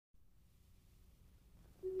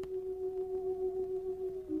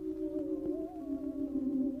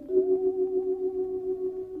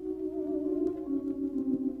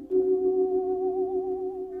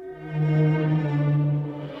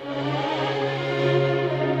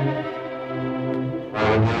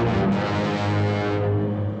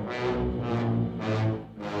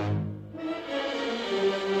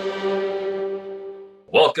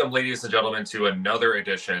Welcome, ladies and gentlemen, to another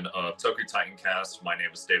edition of TokuTitanCast. My name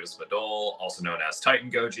is Davis Madole, also known as Titan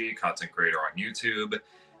Goji, content creator on YouTube.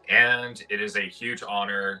 And it is a huge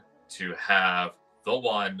honor to have the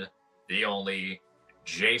one, the only,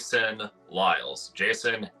 Jason Liles.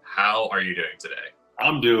 Jason, how are you doing today?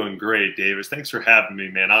 I'm doing great, Davis. Thanks for having me,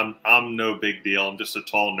 man. I'm no big deal. I'm just a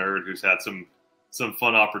tall nerd who's had some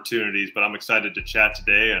fun opportunities, but I'm excited to chat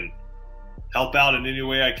today and help out in any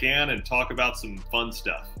way I can and talk about some fun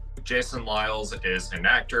stuff. Jason Liles is an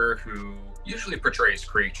actor who usually portrays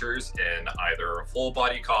creatures in either full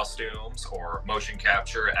body costumes or motion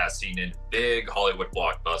capture, as seen in big Hollywood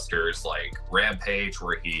blockbusters like Rampage,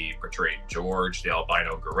 where he portrayed George the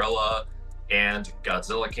albino gorilla, and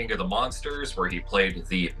Godzilla King of the Monsters, where he played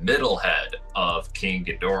the middle head of King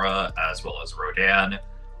Ghidorah as well as Rodan.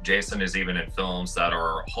 Jason is even in films that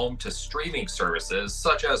are home to streaming services,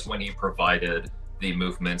 such as when he provided the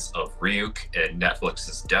movements of Ryuk in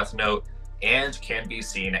Netflix's Death Note, and can be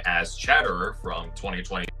seen as Chatterer from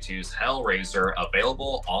 2022's Hellraiser,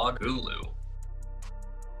 available on Hulu.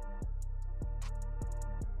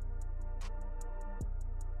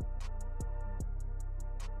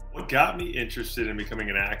 What got me interested in becoming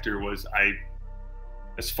an actor was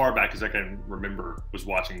as far back as I can remember, was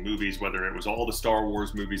watching movies, whether it was all the Star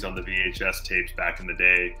Wars movies on the VHS tapes back in the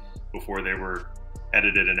day before they were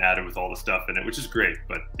edited and added with all the stuff in it, which is great,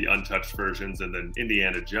 but the untouched versions, and then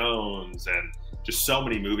Indiana Jones, and just so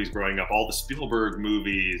many movies growing up, all the Spielberg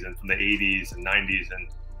movies and from the 80s and 90s,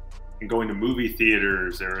 and going to movie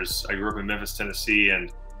theaters. I grew up in Memphis, Tennessee,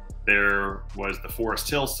 and there was the Forest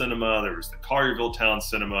Hill Cinema, there was the Collierville Town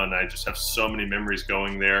Cinema, and I just have so many memories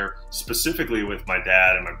going there, specifically with my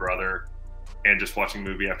dad and my brother, and just watching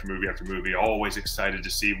movie after movie after movie, always excited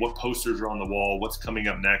to see what posters are on the wall, what's coming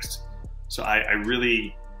up next. So I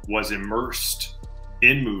really was immersed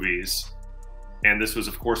in movies, and this was,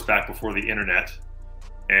 of course, back before the internet,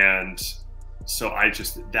 and so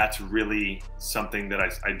that's really something that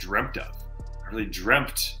I dreamt of. I really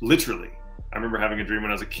dreamt, literally. I remember having a dream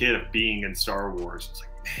when I was a kid of being in Star Wars. I was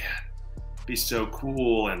like, man, it'd be so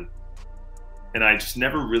cool. And I just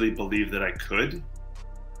never really believed that I could,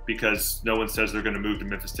 because no one says they're going to move to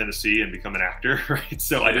Memphis, Tennessee and become an actor, right?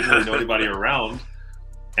 So I didn't really know anybody around,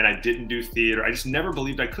 and I didn't do theater. I just never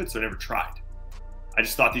believed I could, so I never tried. I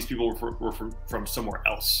just thought these people were from somewhere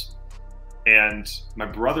else. And my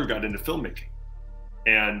brother got into filmmaking,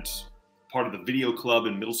 and part of the video club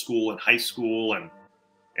in middle school and high school, and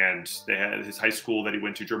they had his high school that he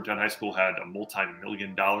went to, Germantown High School, had a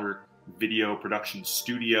multi-million-dollar video production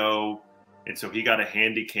studio. And so he got a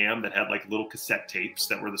handy cam that had like little cassette tapes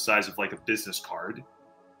that were the size of like a business card.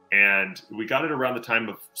 And we got it around the time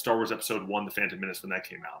of Star Wars Episode 1, The Phantom Menace, when that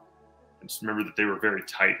came out. And just remember that they were very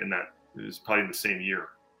tight, and that it was probably in the same year.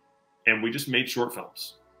 And we just made short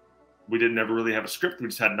films. We didn't ever really have a script. We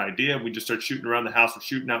just had an idea. We just started shooting around the house or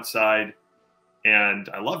shooting outside. And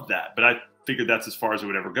I loved that. But I figured that's as far as it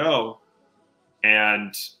would ever go.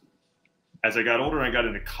 And as I got older and I got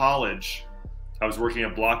into college, I was working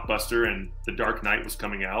at Blockbuster, and The Dark Knight was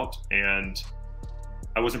coming out, and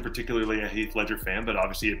I wasn't particularly a Heath Ledger fan, but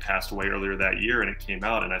obviously he had passed away earlier that year, and it came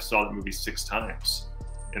out, and I saw that movie 6 times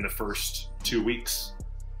in the first 2 weeks.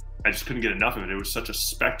 I just couldn't get enough of it. It was such a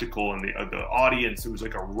spectacle, and the audience, it was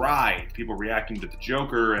like a ride, people reacting to the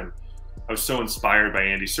Joker, and I was so inspired by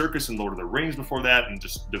Andy Serkis and Lord of the Rings before that, and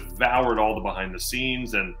just devoured all the behind the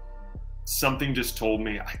scenes. And something just told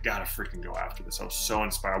me, I gotta freaking go after this. I was so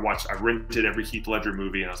inspired. I rented every Heath Ledger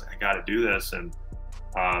movie, and I was like, I gotta do this. And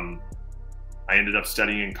I ended up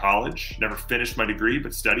studying in college. Never finished my degree,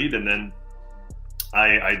 but studied. And then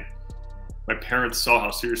my parents saw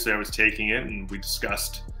how seriously I was taking it, and we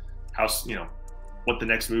discussed how, what the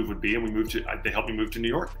next move would be. And they helped me move to New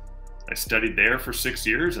York. I studied there for 6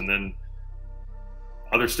 years, and then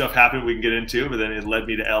other stuff happened we can get into, but then it led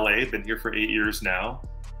me to LA. Been here for 8 years now,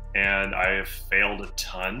 and I have failed a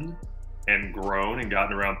ton and grown and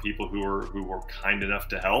gotten around people who were kind enough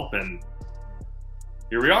to help, and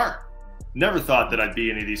here we are. Never thought that I'd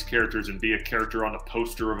be any of these characters and be a character on a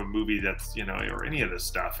poster of a movie that's, or any of this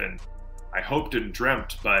stuff. And I hoped and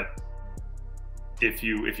dreamt, but if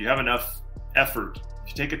you have enough effort, if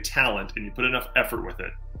you take a talent and you put enough effort with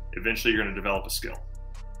it, eventually you're going to develop a skill.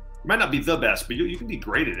 You might not be the best, but you can be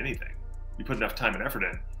great at anything. You put enough time and effort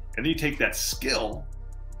in, and then you take that skill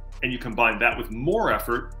and you combine that with more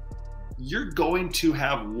effort, you're going to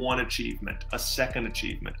have one achievement, a second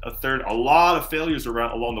achievement, a third, a lot of failures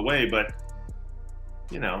along the way, but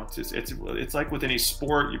you know, it's like with any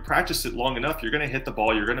sport. You practice it long enough, you're going to hit the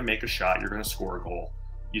ball, you're going to make a shot, you're going to score a goal.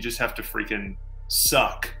 You just have to freaking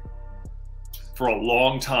suck for a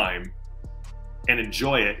long time and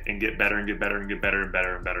enjoy it and get better and get better and get better and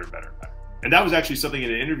better and better and better and better. And that was actually something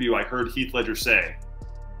in an interview I heard Heath Ledger say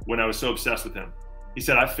when I was so obsessed with him. He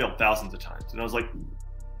said, I've failed thousands of times. And I was like,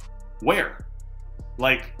 where?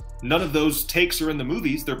 Like, none of those takes are in the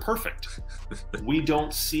movies. They're perfect. We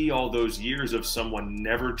don't see all those years of someone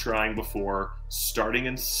never trying before, starting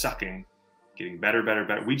and sucking, getting better, better,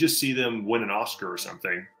 better. We just see them win an Oscar or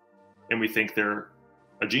something, and we think they're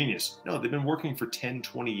a genius. No, they've been working for 10,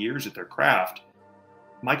 20 years at their craft.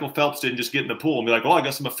 Michael Phelps didn't just get in the pool and be like, oh, I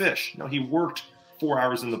guess I'm a fish. No, he worked 4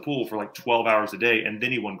 hours in the pool for like 12 hours a day, and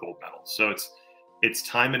then he won gold medals. So it's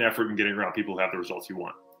time and effort in getting around people who have the results you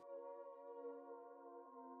want.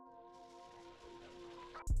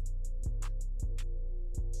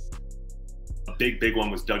 A big one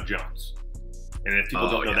was Doug Jones. And if people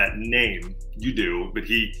don't know that name, you do, but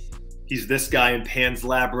he's this guy in Pan's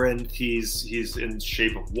Labyrinth. He's in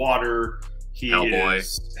Shape of Water. He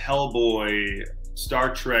is Hellboy,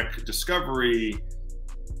 Star Trek Discovery,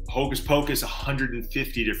 Hocus Pocus,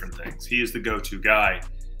 150 different things. He is the go-to guy.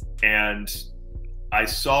 And I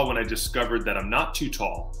saw when I discovered that I'm not too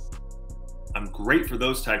tall. I'm great for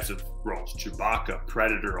those types of roles. Chewbacca,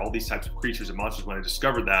 Predator, all these types of creatures and monsters. When I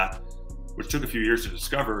discovered that, which took a few years to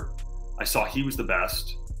discover, I saw he was the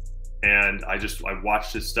best. And I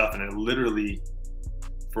watched his stuff, and it literally,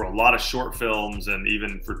 for a lot of short films and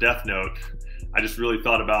even for Death Note, I just really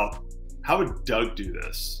thought about, how would Doug do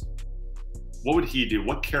this? What would he do?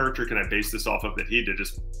 What character can I base this off of that he did?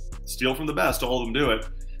 Just steal from the best, all of them do it.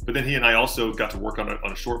 But then he and I also got to work on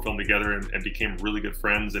a short film together and became really good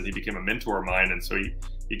friends, and he became a mentor of mine. And so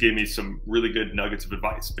he gave me some really good nuggets of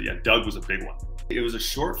advice. But yeah, Doug was a big one. It was a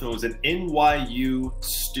short film. It was an NYU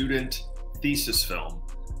student thesis film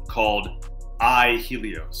called I,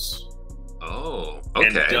 Helios. Oh, okay.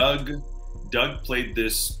 And Doug played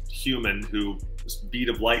this human who this bead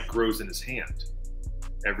of light grows in his hand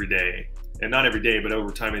every day. And not every day, but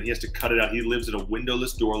over time, and he has to cut it out. He lives in a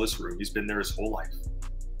windowless, doorless room. He's been there his whole life.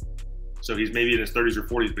 So he's maybe in his 30s or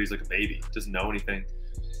 40s, but he's like a baby, doesn't know anything.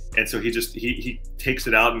 And so he takes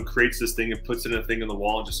it out and creates this thing and puts it in a thing on the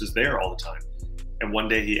wall and just is there all the time. And one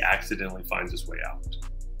day he accidentally finds his way out.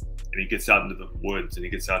 And he gets out into the woods, and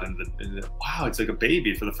he gets out into the wow, it's like a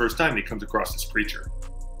baby for the first time. And he comes across this creature.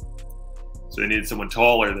 So they needed someone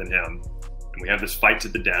taller than him. And we have this fight to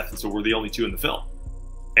the death. And so we're the only two in the film.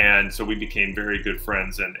 And so we became very good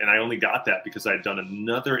friends. And I only got that because I had done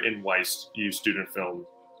another NYU student film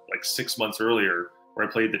like 6 months earlier, where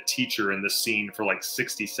I played the teacher in this scene for like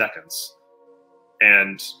 60 seconds.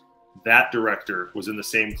 And that director was in the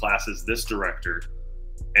same class as this director.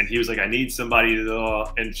 And he was like, I need somebody to,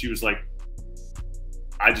 and she was like,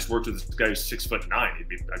 I just worked with this guy who's 6'9".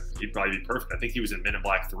 He'd probably be perfect. I think he was in Men in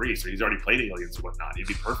Black 3, so he's already played aliens and whatnot. He'd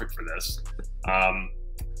be perfect for this.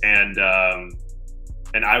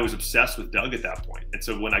 And I was obsessed with Doug at that point. And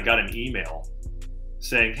so when I got an email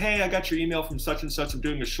saying, hey, I got your email from such and such, I'm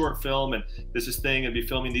doing a short film, and this is thing, and be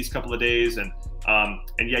filming these couple of days, and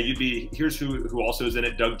yeah, here's who also is in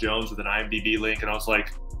it, Doug Jones, with an IMDb link. And I was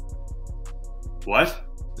like, what?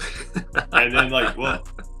 And then like, well,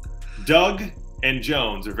 Doug and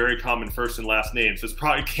Jones are very common first and last names, so it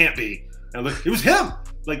probably can't be. And I'm like, it was him.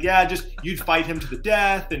 Like, yeah, just you'd fight him to the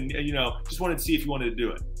death, and you know, just wanted to see if you wanted to do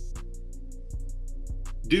it.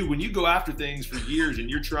 Dude, when you go after things for years and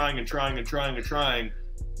you're trying and trying and trying and trying,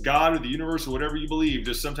 God or the universe or whatever you believe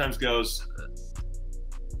just sometimes goes,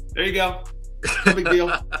 there you go. No big deal.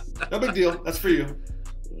 No big deal. That's for you.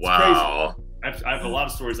 It's wow. crazy. I have a lot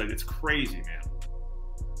of stories like it's crazy, man.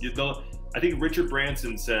 I think Richard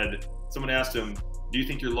Branson said, someone asked him, do you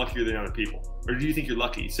think you're luckier than other people? Or do you think you're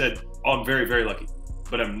lucky? He said, oh, I'm very, very lucky,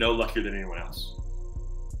 but I'm no luckier than anyone else.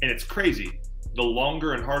 And it's crazy. The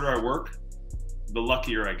longer and harder I work, the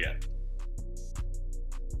luckier I get.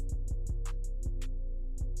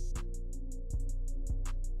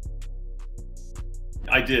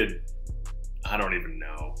 I did, I don't even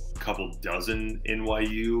know, a couple dozen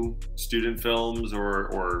NYU student films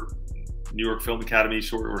or New York Film Academy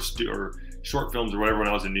short films or whatever when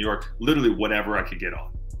I was in New York. Literally whatever I could get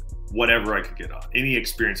on. Whatever I could get on. Any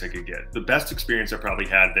experience I could get. The best experience I probably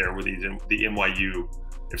had there were the NYU.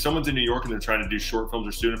 If someone's in New York and they're trying to do short films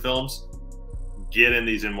or student films, get in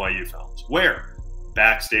these NYU films. Where?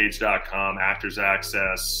 Backstage.com, Actors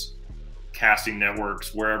Access, casting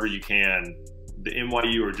networks, wherever you can. The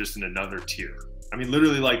NYU are just in another tier. I mean,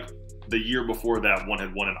 literally like the year before that, one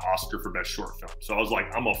had won an Oscar for Best Short Film. So I was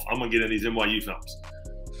like, I'm gonna get in these NYU films.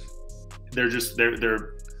 the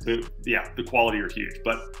quality are huge.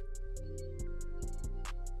 But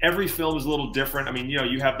every film is a little different. I mean, you know,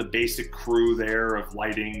 you have the basic crew there of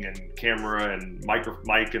lighting and camera and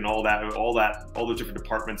mic and all those different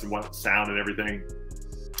departments and what sound and everything.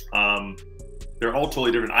 They're all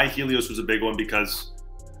totally different. Helios was a big one because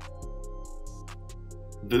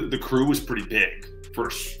the crew was pretty big for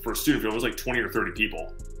a student film. It was like 20 or 30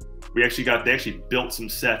 people. They actually built some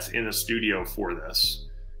sets in a studio for this.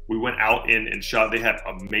 We went out in and shot. They had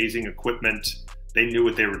amazing equipment. They knew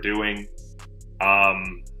what they were doing.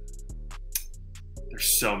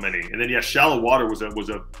 There's so many. And then, yeah, Shallow Water was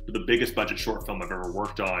the biggest budget short film I've ever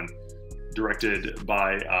worked on, directed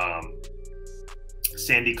by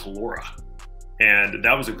Sandy Calora. And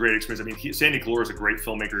that was a great experience. I mean, Sandy Calora is a great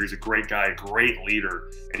filmmaker. He's a great guy, a great leader.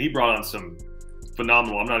 And he brought on some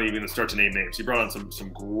phenomenal, I'm not even going to start to name names. He brought on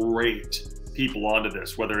some great people onto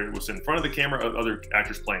this, whether it was in front of the camera, other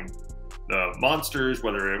actors playing the monsters,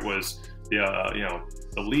 whether it was the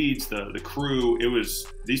leads, the crew.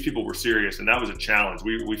 These people were serious, and that was a challenge.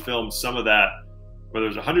 We filmed some of that, whether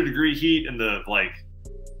it was 100-degree heat in the like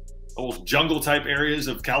almost jungle type areas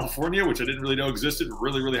of California, which I didn't really know existed,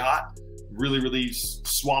 really, really hot, really, really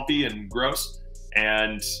swampy and gross,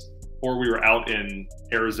 or we were out in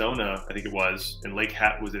Arizona, I think it was, in Lake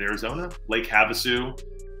Havasu,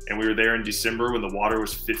 and we were there in December when the water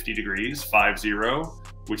was 50 degrees, 50,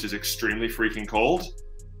 which is extremely freaking cold.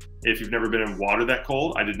 If you've never been in water that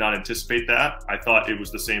cold, I did not anticipate that. I thought it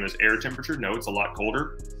was the same as air temperature. No, it's a lot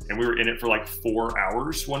colder. And we were in it for like 4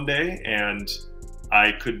 hours one day, and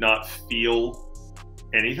I could not feel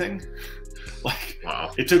anything. Like,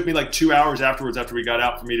 wow. It took me like 2 hours afterwards, after we got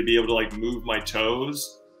out, for me to be able to like move my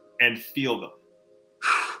toes and feel them,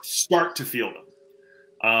 start to feel them.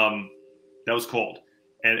 That was cold.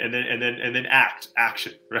 And then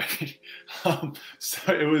action, right?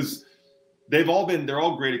 So it was, they're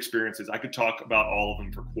all great experiences. I could talk about all of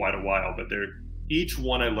them for quite a while, but each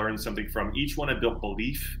one I learned something from. Each one I built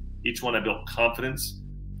belief. Each one I built confidence.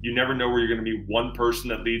 You never know where you're going to be one person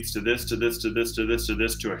that leads to this, to this, to this, to this, to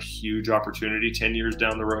this, to a huge opportunity 10 years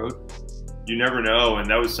down the road. You never know. And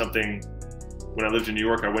that was something, when I lived in New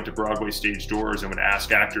York, I went to Broadway stage doors and would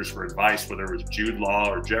ask actors for advice, whether it was Jude Law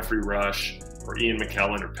or Jeffrey Rush or Ian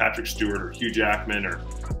McKellen or Patrick Stewart or Hugh Jackman or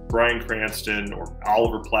Bryan Cranston or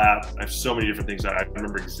Oliver Platt. I have so many different things. I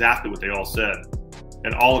remember exactly what they all said.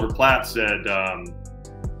 And Oliver Platt said,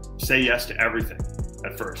 say yes to everything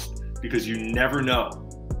at first, because you never know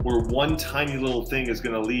where one tiny little thing is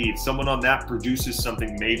going to lead. Someone on that produces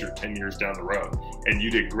something major 10 years down the road. And you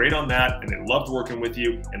did great on that, and they loved working with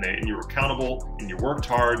you, and you were accountable, and you worked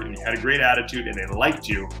hard, and you had a great attitude, and they liked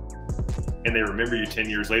you, and they remember you 10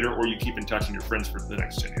 years later, or you keep in touch and you're friends for the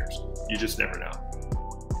next 10 years. You just never know.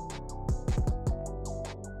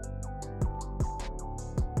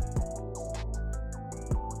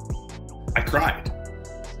 I cried.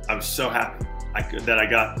 I was so happy that I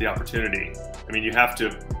got the opportunity. I mean, you have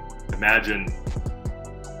to imagine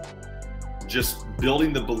just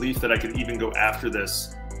building the belief that I could even go after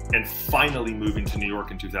this, and finally moving to New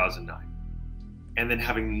York in 2009, and then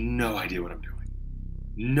having no idea what I'm doing,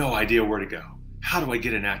 no idea where to go. How do I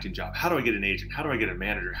get an acting job? How do I get an agent? How do I get a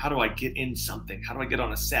manager? How do I get in something? How do I get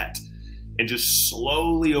on a set? And just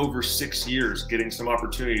slowly over 6 years, getting some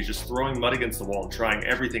opportunities, just throwing mud against the wall and trying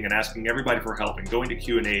everything and asking everybody for help and going to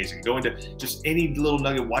Q&As and going to just any little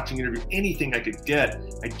nugget, watching interview, anything I could get.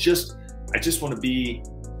 I just want to be,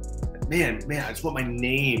 man, I just want my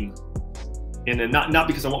name. And not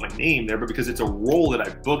because I want my name there, but because it's a role that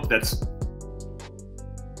I booked that's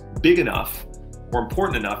big enough or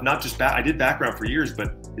important enough, not just I did background for years,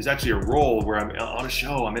 but it's actually a role where I'm on a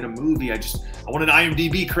show, I'm in a movie. I want an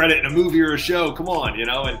IMDb credit in a movie or a show. Come on, you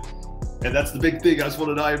know, and that's the big thing. I just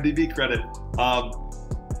want an IMDb credit.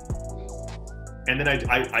 And then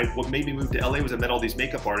what made me move to LA was I met all these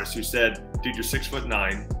makeup artists who said, dude, you're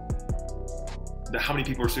 6'9". How many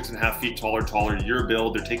people are 6.5 feet taller? Your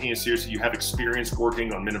build, they're taking it seriously. You have experience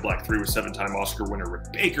working on Men in Black 3 with 7-time Oscar winner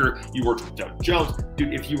Rick Baker. You worked with Doug Jones.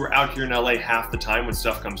 Dude, if you were out here in LA half the time when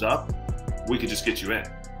stuff comes up, we could just get you in.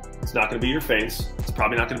 It's not going to be your face. It's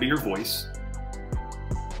probably not going to be your voice.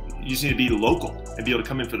 You just need to be local and be able to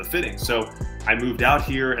come in for the fitting. So I moved out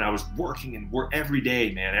here and I was working and work every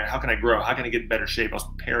day, man. How can I grow? How can I get in better shape? I was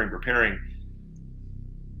preparing.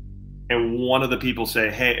 And one of the people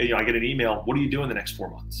say, hey, I get an email. What are you doing the next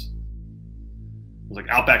 4 months? I was like,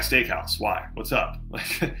 Outback Steakhouse. Why? What's up?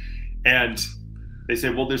 And they say,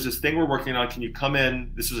 well, there's this thing we're working on. Can you come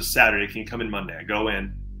in? This was a Saturday. Can you come in Monday? I go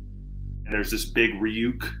in and there's this big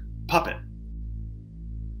Ryuk puppet,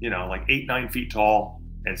 like 8-9 feet tall.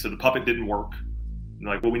 And so the puppet didn't work. And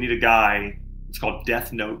they're like, well, we need a guy. It's called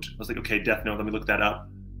Death Note. I was like, okay, Death Note. Let me look that up.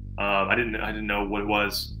 I didn't know what it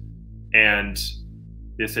was. And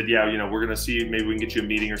they said, yeah, you know, we're going to see, maybe we can get you a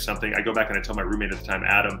meeting or something. I go back and I tell my roommate at the time,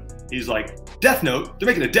 Adam, he's like, Death Note? They're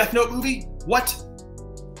making a Death Note movie? What?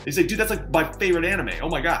 He's like, dude, that's like my favorite anime. Oh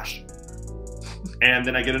my gosh. And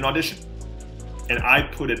then I get an audition. And I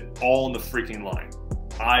put it all in the freaking line.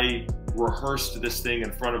 I rehearsed this thing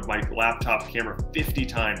in front of my laptop camera 50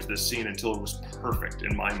 times, this scene, until it was perfect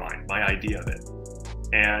in my mind, my idea of it.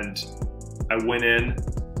 And I went in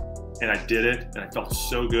and I did it, and I felt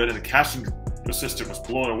so good. And the casting assistant was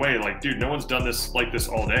blown away. Like, dude, no one's done this like this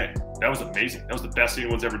all day. That was amazing. That was the best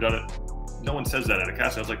anyone's ever done it. No one says that at a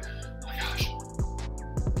casting. I was like, oh my gosh.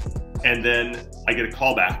 And then I get a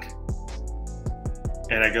call back.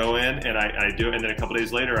 And I go in and I do it. And then a couple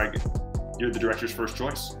days later, you're the director's first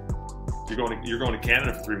choice. You're going to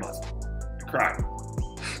Canada for 3 months. I cried.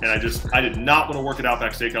 And I did not want to work at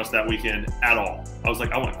Outback Steakhouse that weekend at all. I was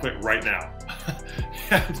like, I want to quit right now.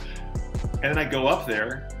 and then I go up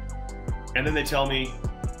there, and then they tell me,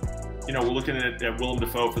 you know, we're looking at Willem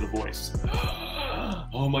Dafoe for the voice.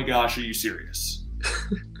 Oh my gosh, are you serious?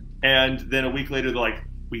 And then a week later, they're like,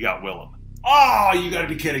 we got Willem. Oh, you got to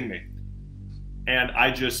be kidding me. And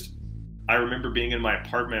I remember being in my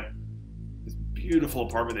apartment, this beautiful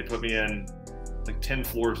apartment they put me in, like 10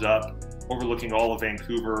 floors up, overlooking all of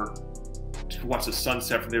Vancouver, to watch the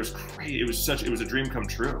sunset from there. It was great. It was a dream come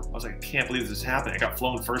true. I was like, I can't believe this is happening. I got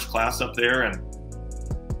flown first class up there, and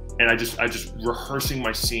I just rehearsing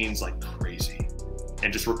my scenes like crazy,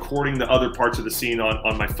 and just recording the other parts of the scene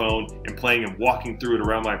on my phone and playing and walking through it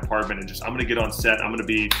around my apartment, and I'm gonna get on set. I'm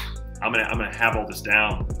gonna have all this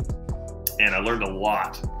down. And I learned a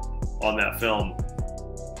lot on that film.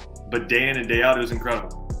 But day in and day out, it was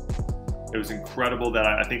incredible. It was incredible that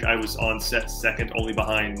I think I was on set second only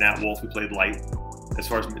behind Nat Wolff, who played Light, as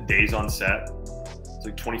far as days on set. It's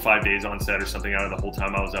like 25 days on set or something out of the whole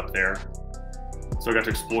time I was up there. So I got to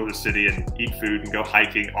explore the city and eat food and go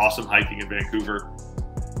hiking, awesome hiking in Vancouver.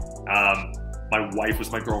 My wife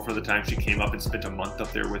was my girlfriend at the time. She came up and spent a month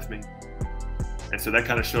up there with me. And so that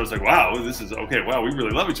kind of shows like, wow, this is okay. Wow, we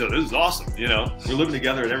really love each other. This is awesome. You know, we're living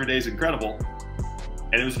together and every day is incredible.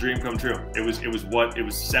 And it was a dream come true. It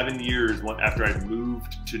was 7 years after I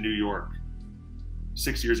moved to New York.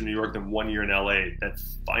 6 years in New York, then 1 year in LA. That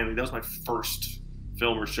was my first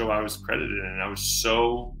film or show I was credited in. And I was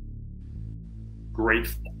so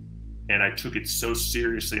grateful. And I took it so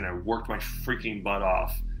seriously, and I worked my freaking butt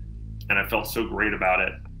off. And I felt so great about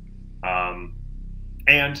it.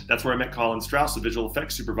 And that's where I met Colin Strauss, the visual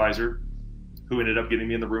effects supervisor, who ended up getting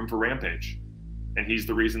me in the room for Rampage. And he's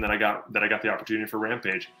the reason that I got the opportunity for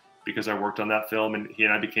Rampage, because I worked on that film, and he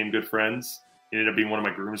and I became good friends. He ended up being one of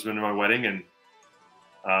my groomsmen in my wedding, and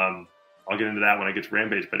I'll get into that when I get to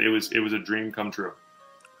Rampage. But it was a dream come true.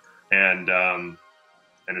 And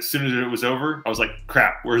as soon as it was over, I was like,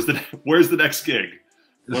 crap, where's the next gig?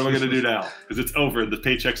 What am I going to do now? Because it's over. The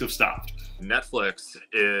paychecks have stopped. Netflix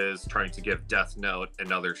is trying to give Death Note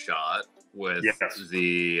another shot with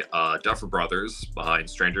the Duffer Brothers behind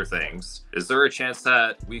Stranger Things. Is there a chance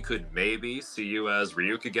that we could maybe see you as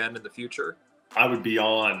Ryuk again in the future? I would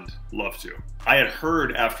beyond love to. I had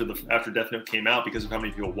heard after Death Note came out, because of how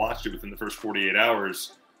many people watched it within the first 48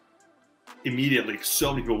 hours, immediately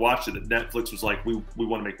so many people watched it that Netflix was like, we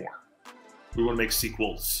want to make more. We want to make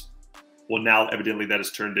sequels. Well, now evidently that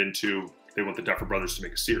has turned into, they want the Duffer Brothers to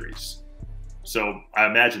make a series. So I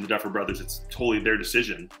imagine the Duffer Brothers, it's totally their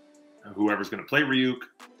decision. Whoever's going to play Ryuk,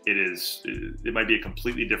 it might be a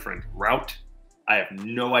completely different route. I have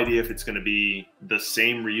no idea if it's going to be the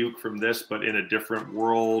same Ryuk from this, but in a different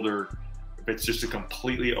world, or if it's just a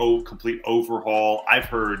complete overhaul. I've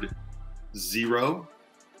heard zero,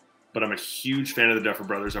 but I'm a huge fan of the Duffer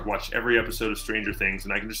Brothers. I've watched every episode of Stranger Things,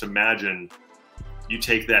 and I can just imagine you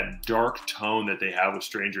take that dark tone that they have with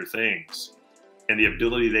Stranger Things and the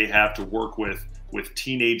ability they have to work with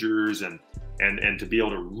teenagers and to be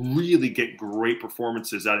able to really get great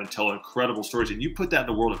performances out and tell incredible stories. And you put that in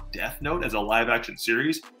the world of Death Note as a live action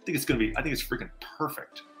series, I think it's freaking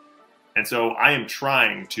perfect. And so I am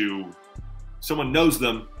trying to, someone knows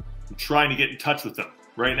them, I'm trying to get in touch with them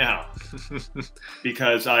right now,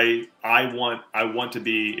 because I want to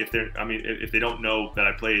be, if they don't know that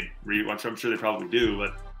I played Ryuk, I'm sure they probably do,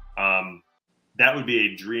 but that would be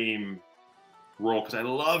a dream role, because I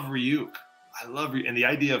love Ryuk. And the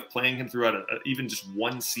idea of playing him throughout even just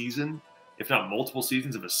one season, if not multiple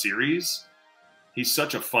seasons of a series, he's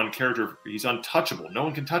such a fun character. He's untouchable. No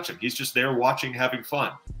one can touch him. He's just there watching, having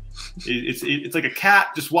fun. It's like a cat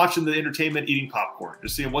just watching the entertainment, eating popcorn,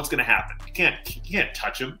 just seeing what's going to happen. You can't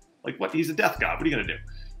touch him. Like, what? He's a death god. What are you gonna do?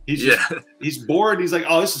 He's just, he's bored. He's like,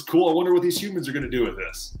 oh, this is cool. I wonder what these humans are gonna do with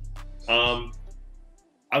this. I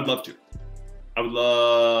would love to. I would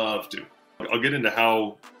love to. I'll get into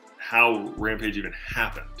how Rampage even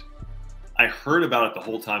happened. I heard about it the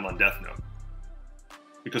whole time on Death Note,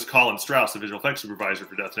 because Colin Strauss, the visual effects supervisor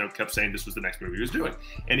for Death Note, kept saying this was the next movie he was doing.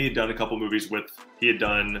 And he had done a couple movies with, he had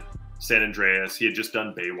done San Andreas, he had just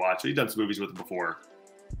done Baywatch, he'd done some movies with him before.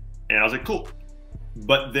 And I was like, cool.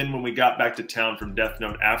 But then when we got back to town from Death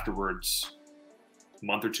Note afterwards, a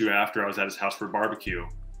month or two after, I was at his house for a barbecue.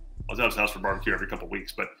 I was at his house for barbecue every couple of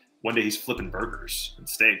weeks, but one day he's flipping burgers and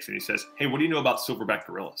steaks, and he says, hey, what do you know about silverback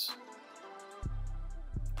gorillas?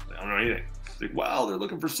 I don't know anything. He's like, well, they're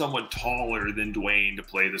looking for someone taller than Dwayne to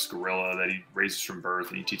play this gorilla that he raises from birth,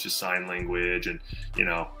 and he teaches sign language, and, you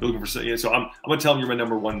know, they're looking for, so I'm going to tell him you're my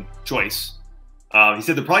number one choice. He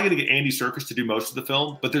said they're probably going to get Andy Serkis to do most of the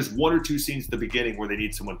film, but there's one or two scenes at the beginning where they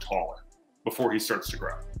need someone taller before he starts to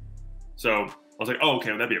grow. So I was like, oh, okay,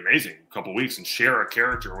 well, that'd be amazing. A couple of weeks and share a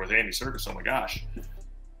character with Andy Serkis. Oh my gosh.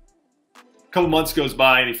 A couple months goes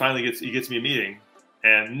by, and he finally gets me a meeting,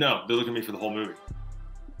 and no, they're looking at me for the whole movie.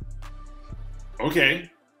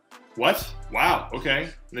 Okay, what? Wow, okay.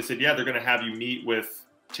 And they said, yeah, they're going to have you meet with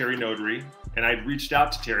Terry Notary. And I'd reached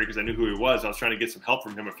out to Terry because I knew who he was. I was trying to get some help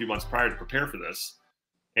from him a few months prior to prepare for this.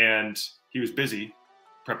 And he was busy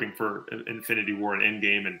prepping for Infinity War and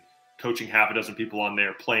Endgame and coaching half a dozen people on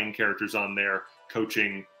there, playing characters on there,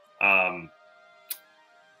 coaching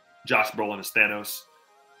Josh Brolin as Thanos.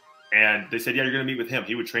 And they said, yeah, you're going to meet with him.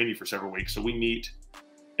 He would train you for several weeks. So we meet,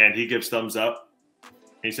 and he gives thumbs up.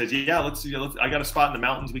 And he says, yeah, let's I got a spot in the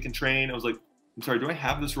mountains we can train. I was like, I'm sorry, do I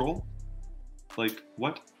have this role? Like,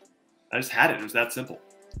 what? I just had it. It was that simple.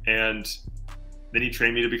 And then he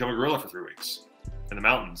trained me to become a gorilla for 3 weeks in the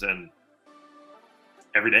mountains, and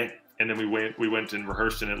every day. And then we went and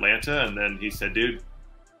rehearsed in Atlanta, and then he said, dude,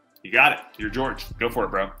 you got it. You're George. Go for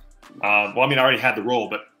it, bro. Well, I mean, I already had the role,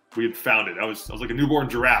 but we had found it. I was like a newborn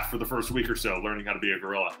giraffe for the first week or so, learning how to be a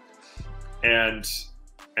gorilla. And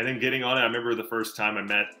then getting on it, I remember the first time I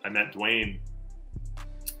met Dwayne,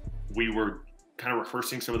 we were kind of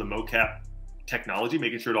rehearsing some of the mocap technology,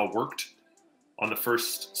 making sure it all worked on the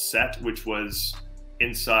first set, which was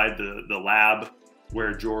inside the lab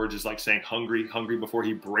where George is like saying hungry, hungry before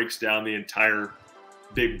he breaks down the entire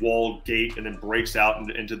big walled gate and then breaks out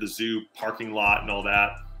into the zoo parking lot and all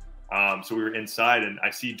that. So we were inside, and I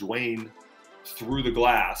see Dwayne through the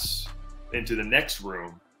glass into the next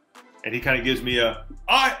room, and he kind of gives me a,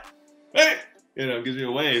 hi, hey, you know, gives me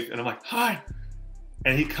a wave, and I'm like, hi.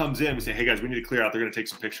 And he comes in, we say, hey guys, we need to clear out. They're going to take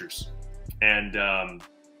some pictures. And I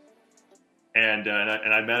met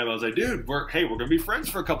him. I was like, dude, we're going to be friends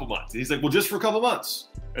for a couple months. And he's like, well, just for a couple months.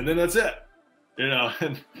 And then that's it. You know,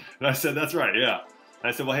 and I said, that's right. Yeah.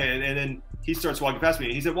 And I said, well, hey, and then he starts walking past me,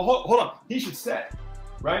 and he said, well, hold on. He should stay,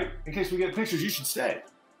 right? In case we get pictures, you should stay.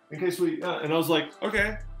 In case we, and I was like,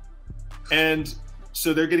 okay. And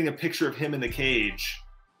so they're getting a picture of him in the cage,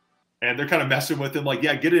 and they're kind of messing with him, like,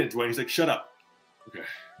 yeah, get in, Dwayne. He's like, shut up. Okay.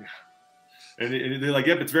 Yeah. And they're like,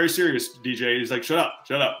 yep, it's very serious, DJ. He's like, shut up,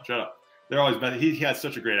 shut up, shut up. They're always, he has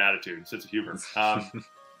such a great attitude and sense of humor.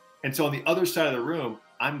 And so on the other side of the room,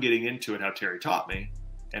 I'm getting into it how Terry taught me,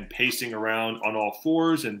 and pacing around on all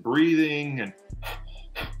fours and breathing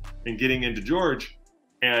and getting into George.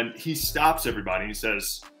 And he stops everybody. He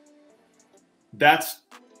says, that's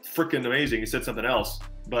freaking amazing. He said something else,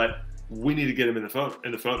 but we need to get him in the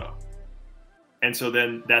photo. And so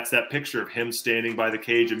then that's that picture of him standing by the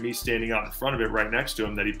cage and me standing out in front of it right next to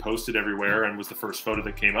him that he posted everywhere and was the first photo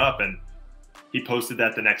that came up. And he posted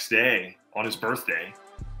that the next day on his birthday.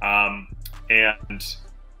 And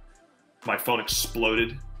my phone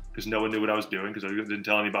exploded because no one knew what I was doing because I didn't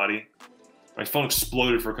tell anybody. My phone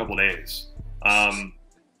exploded for a couple of days.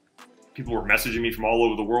 People were messaging me from all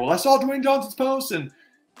over the world. I saw Dwayne Johnson's post, and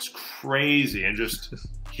it's crazy. And just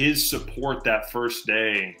his support that first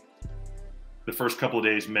day, the first couple of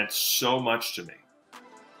days, meant so much to me.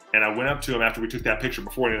 And I went up to him after we took that picture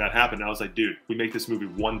before any of that happened. And I was like, dude, we make this movie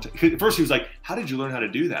one time. At first he was like, how did you learn how to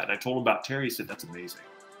do that? And I told him about Terry. He said, that's amazing.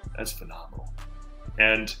 That's phenomenal.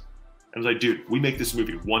 And I was like, dude, we make this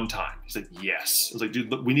movie one time. He said, yes. I was like,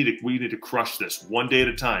 dude, look, we need to crush this one day at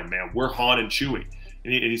a time, man. We're Han and Chewie.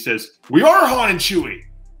 And he says, we are Han and Chewie.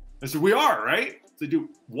 I said, we are, right? So dude,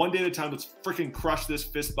 one day at a time, let's freaking crush this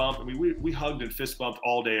fist bump. I mean, we hugged and fist bumped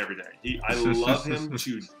all day, every day. I love him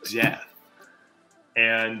to death.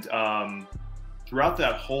 And throughout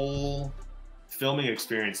that whole filming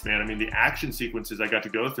experience, man, I mean, the action sequences I got to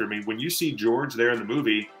go through. I mean, when you see George there in the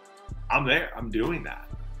movie, I'm there. I'm doing that.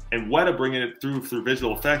 And Weta bringing it through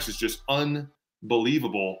visual effects is just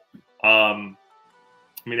believable. I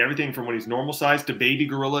mean, everything from when he's normal size to Baby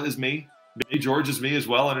Gorilla is me. Baby George is me as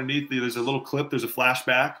well. Underneath, there's a little clip. There's a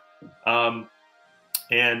flashback.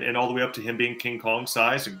 And all the way up to him being King Kong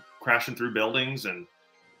size and crashing through buildings and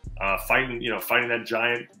fighting that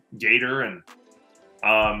giant gator. And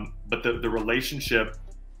but the relationship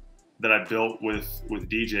that I built with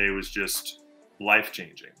DJ was just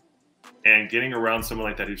life-changing. And getting around someone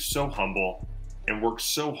like that who's so humble and works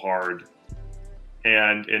so hard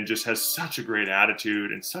and just has such a great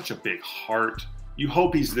attitude and such a big heart. You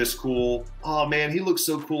hope he's this cool. Oh man, he looks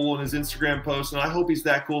so cool in his Instagram posts, and I hope he's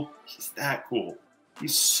that cool. He's that cool.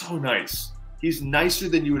 He's so nice. He's nicer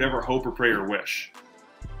than you would ever hope or pray or wish.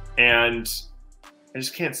 And I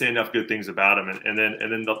just can't say enough good things about him. And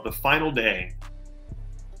then the final day,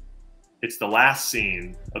 it's the last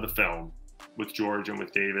scene of the film with George and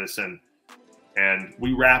with Davis, and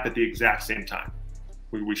we wrap at the exact same time.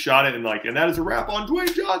 We shot it and that is a wrap on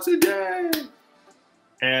Dwayne Johnson Day.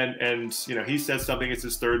 And you know, he says something. It's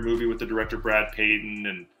his third movie with the director Brad Payton,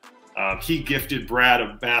 and he gifted Brad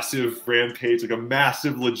a massive Rampage, like a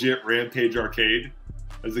massive legit Rampage arcade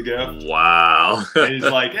as a gift. Wow. And he's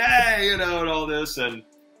like, hey, you know, and all this, and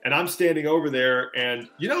I'm standing over there, and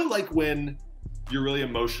you know, like when you're really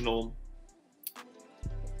emotional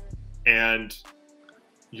and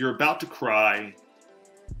you're about to cry,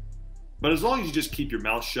 but as long as you just keep your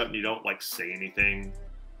mouth shut and you don't like say anything,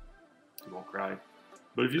 you won't cry.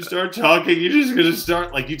 But if you start talking, you're just gonna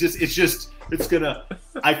start it's gonna.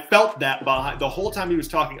 I felt that behind the whole time he was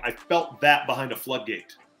talking. I felt that behind a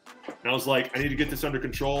floodgate, and I was like, I need to get this under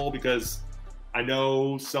control because I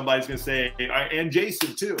know somebody's gonna say, and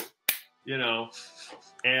Jason too, you know,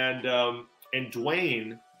 and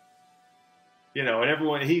Dwayne. You know, and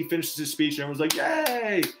everyone, he finishes his speech and everyone's like,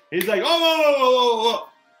 yay! And he's like, oh,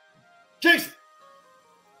 Jason!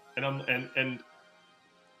 And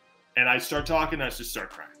I start talking, and I just start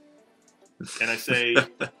crying. And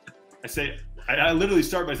I literally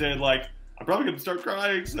start by saying, like, I'm probably going to start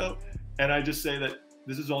crying, so. And I just say that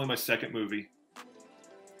this is only my second movie.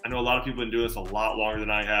 I know a lot of people have been doing this a lot longer than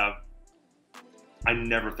I have. I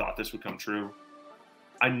never thought this would come true.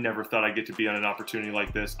 I never thought I'd get to be on an opportunity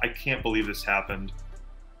like this. I can't believe this happened.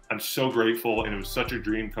 I'm so grateful, and it was such a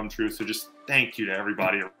dream come true. So just thank you to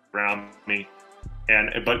everybody around me.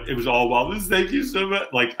 But it was all well, this thank you so much.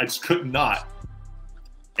 Like I just could not.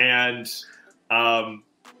 And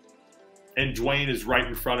Dwayne is right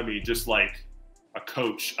in front of me, just like a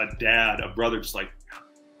coach, a dad, a brother, just like.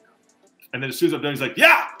 And then as soon as I'm done, he's like,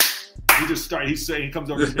 yeah. He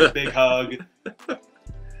comes over to me, a big hug.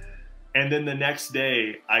 And then the next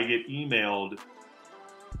day, I get emailed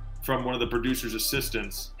from one of the producer's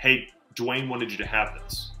assistants, hey, Dwayne wanted you to have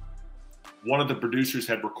this. One of the producers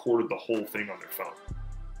had recorded the whole thing on their phone.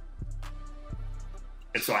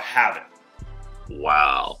 And so I have it.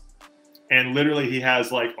 Wow. And literally he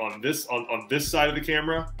has like on this side of the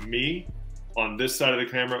camera, me, on this side of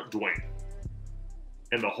the camera, Dwayne.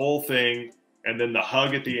 And the whole thing, and then the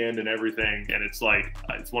hug at the end and everything. And it's like,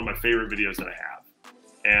 it's one of my favorite videos that I have.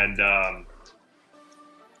 And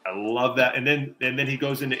I love that. And then he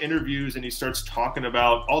goes into interviews and he starts talking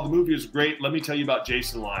about, oh, the movie is great. Let me tell you about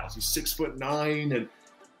Jason Liles. He's 6'9", and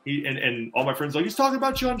and all my friends are like, he's talking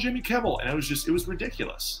about you on Jimmy Kimmel. And it was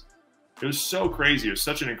ridiculous. It was so crazy. It was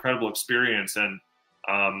such an incredible experience. And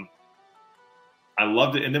I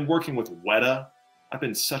loved it. And then working with Weta, I've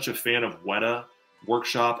been such a fan of Weta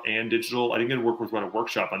Workshop and digital. I didn't get to work with Weta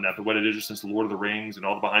Workshop on that, but Weta Digital since Lord of the Rings and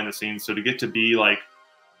all the behind the scenes. So to get to be like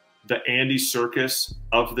the Andy Serkis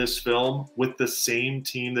of this film with the same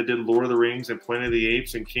team that did Lord of the Rings and Planet of the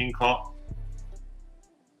Apes and King Kong,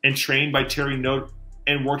 and trained by Terry Note,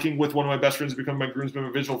 and working with one of my best friends to become my groomsman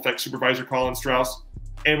and visual effects supervisor, Colin Strauss,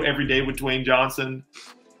 and every day with Dwayne Johnson,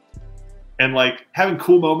 and like having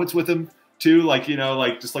cool moments with him too, like, you know,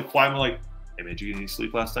 like just like quietly like, hey man, did you get any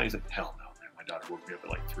sleep last night? He's like, hell no, man. My daughter woke me up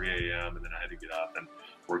at like 3 a.m. and then I had to get up and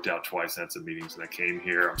worked out twice, had some meetings, and I came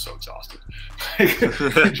here. I'm so exhausted.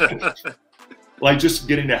 Like just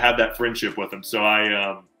getting to have that friendship with him.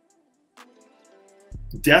 So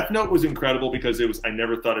Death Note was incredible because I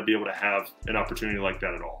never thought I'd be able to have an opportunity like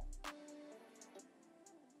that at all.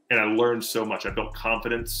 And I learned so much. I built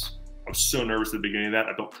confidence. I was so nervous at the beginning of that.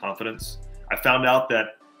 I built confidence. I found out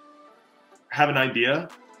that have an idea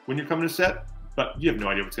when you're coming to set, but you have no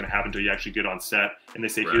idea what's going to happen until you actually get on set. And they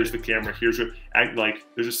say, right, here's the camera, here's your act. Like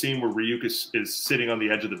there's a scene where Ryuk is sitting on the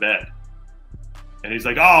edge of the bed. And he's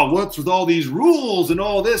like, oh, what's with all these rules and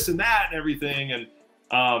all this and that and everything? And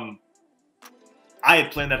I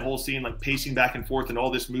had planned that whole scene, like pacing back and forth and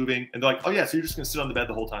all this moving. And they're like, oh yeah, so you're just going to sit on the bed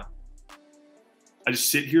the whole time. I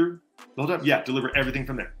just sit here The whole time? Yeah, deliver everything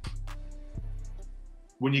from there.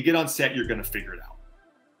 When you get on set, you're going to figure it out.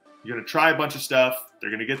 You're going to try a bunch of stuff.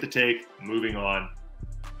 They're going to get the take, moving on.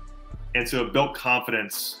 And so it built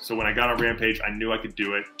confidence. So when I got on Rampage, I knew I could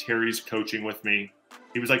do it. Terry's coaching with me.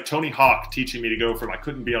 He was like Tony Hawk teaching me to go from I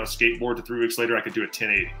couldn't be on a skateboard to 3 weeks later I could do a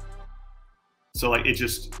 1080. So like it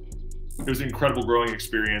was an incredible growing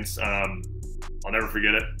experience. I'll never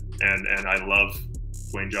forget it. And I love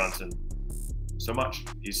Dwayne Johnson so much.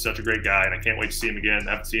 He's such a great guy, and I can't wait to see him again.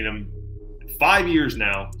 I haven't seen him in 5 years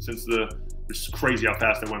now since which is crazy how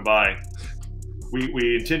fast that went by.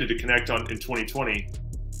 We intended to connect in 2020.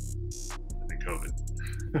 COVID.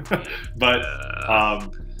 but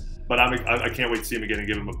I can't wait to see him again and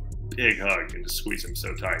give him a big hug and just squeeze him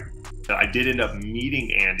so tight. I did end up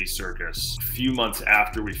meeting Andy Serkis a few months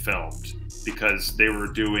after we filmed because they were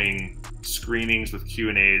doing screenings with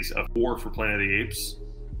Q&As of War for Planet of the Apes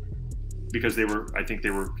because I think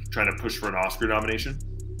they were trying to push for an Oscar nomination.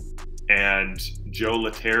 And Joe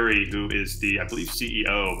Letteri, who is I believe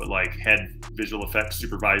CEO, but like head visual effects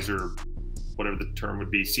supervisor, whatever the term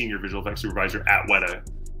would be, senior visual effects supervisor at Weta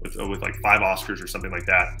with like 5 Oscars or something like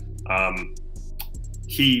that.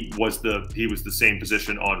 He was the same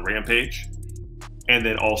position on Rampage, and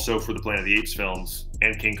then also for the Planet of the Apes films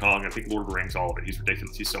and King Kong. I think Lord of the Rings, all of it. He's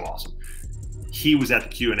ridiculous. He's so awesome. He was at the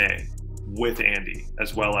Q&A with Andy,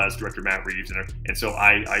 as well as director Matt Reeves, and so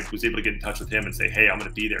I was able to get in touch with him and say, hey, I'm going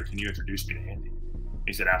to be there. Can you introduce me to Andy?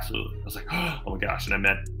 He said, absolutely. I was like, oh my gosh. And I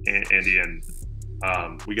met Andy, and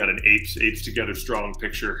we got an apes together strong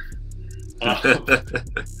picture. We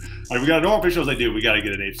got a normal picture. I was like, dude, we got to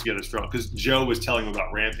get an apes together strong, because Joe was telling him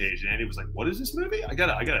about Rampage, and Andy was like, what is this movie? I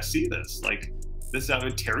gotta see this. Like, this is how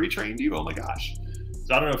Terry trained you? Oh my gosh.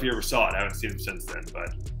 So I don't know if you ever saw it. I haven't seen him since then,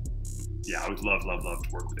 but yeah, I would love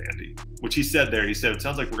to work with Andy. Which he said there, he said, it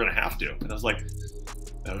sounds like we're gonna have to. And I was like,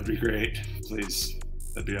 that would be great. Please.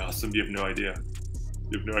 That'd be awesome. You have no idea.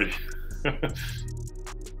 You have no idea.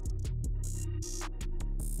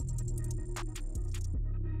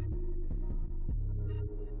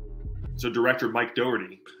 So director Mike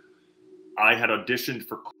Doherty, I had auditioned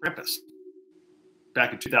for Krampus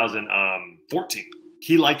back in 2014.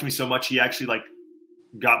 He liked me so much, he actually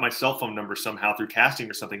got my cell phone number somehow through casting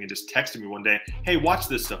or something and just texted me one day, hey, watch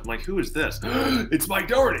this stuff. I'm like, who is this? It's Mike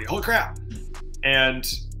Doherty, holy crap. And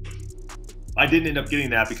I didn't end up getting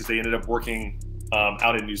that because they ended up working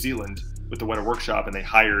out in New Zealand with the Weta Workshop, and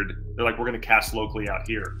they're like, we're gonna cast locally out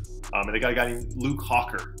here. And they got a guy named Luke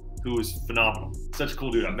Hawker, who is phenomenal. Such a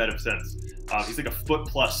cool dude. I've met him since. He's like a foot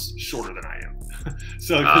plus shorter than I am.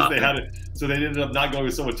 So they ended up not going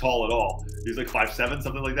with someone tall at all. He's like 5'7",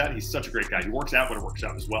 something like that. He's such a great guy. He works out at a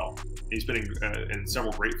workshop as well. He's been in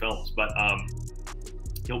several great films, but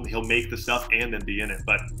he'll make the stuff and then be in it.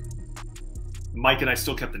 But Mike and I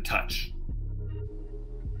still kept in touch.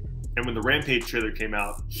 And when the Rampage trailer came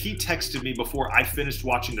out, he texted me before I finished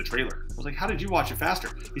watching the trailer. I was like, how did you watch it faster?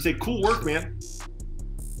 He said, cool work, man.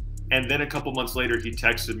 And then a couple months later, he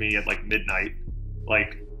texted me at like midnight,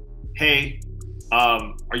 like, hey,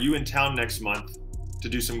 are you in town next month to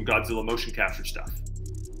do some Godzilla motion capture stuff?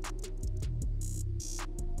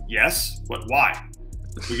 Yes. What? Why?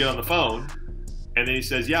 We get on the phone, and then he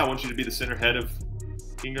says, yeah, I want you to be the center head of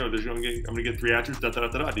Giga. I'm gonna get 3 actors. Da da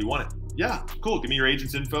da da. Do you want it? Yeah. Cool. Give me your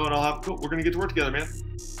agent's info, and I'll have. Cool. We're gonna get to work together, man.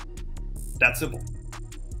 That simple.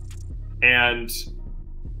 And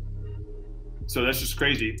so that's just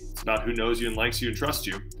crazy. It's about who knows you and likes you and trusts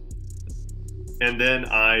you. And then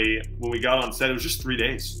when we got on set, it was just 3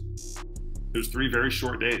 days. It was 3 very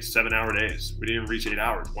short days, 7-hour days. We didn't even reach 8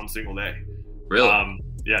 hours one single day. Really?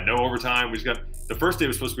 Yeah, no overtime. The first day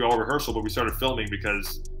was supposed to be all rehearsal, but we started filming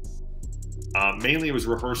because mainly it was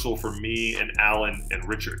rehearsal for me and Alan and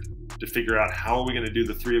Richard to figure out how are we going to do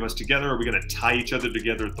the 3 of us together. Are we going to tie each other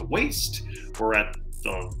together at the waist or at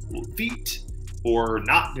the feet? Or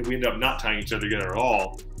not? We ended up not tying each other together at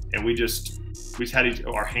all, and we just had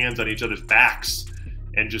our hands on each other's backs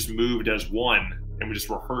and just moved as one, and we just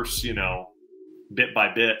rehearsed, bit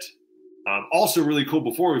by bit. Also really cool,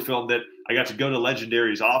 before we filmed it, I got to go to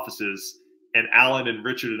Legendary's offices, and Alan and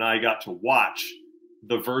Richard and I got to watch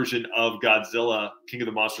the version of Godzilla King of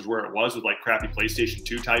the Monsters where it was, with like crappy PlayStation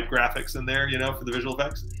 2 type graphics in there, for the visual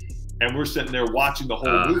effects. And we're sitting there watching the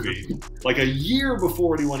whole movie like a year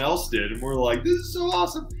before anyone else did. And we're like, this is so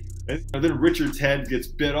awesome. And then Richard's head gets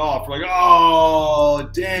bit off. We're like, oh,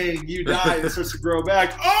 dang, you died. It starts to grow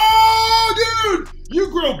back. Oh, dude, you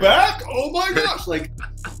grow back? Oh, my gosh. Like,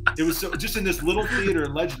 it was so, just in this little theater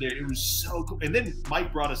in Legendary, it was so cool. And then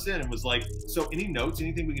Mike brought us in and was like, so any notes,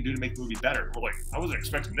 anything we can do to make the movie better? We're like, I wasn't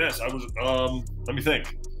expecting this. I was, let me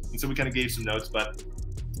think. And so we kind of gave some notes, but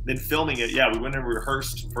then filming it, yeah, we went and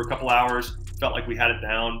rehearsed for a couple hours, felt like we had it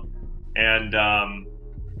down, and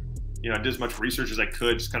you know, I did as much research as I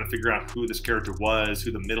could, just kind of figure out who this character was,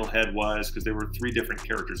 who the middle head was, because there were 3 different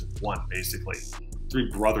characters in one, basically. 3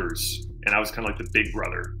 brothers, and I was kind of like the big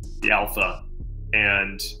brother, the alpha,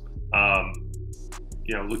 and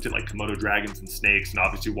you know, looked at like Komodo dragons and snakes, and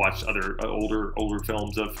obviously watched other older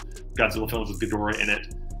films of Godzilla films with Ghidorah in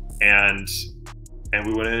it, and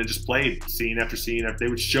we went in and just played scene after scene. They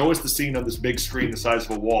would show us the scene on this big screen the size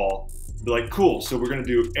of a wall. Be like, cool, so we're gonna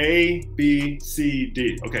do A, B, C,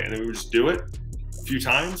 D. Okay, and then we would just do it a few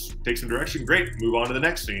times, take some direction, great, move on to the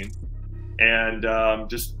next scene. And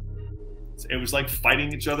it was like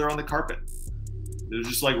fighting each other on the carpet. It was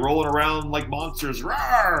just like rolling around like monsters,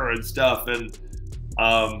 rawr, and stuff. And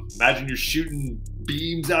imagine you're shooting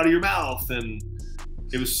beams out of your mouth, and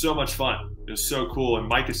it was so much fun. It was so cool. And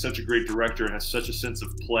Mike is such a great director and has such a sense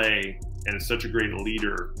of play and is such a great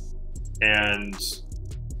leader. And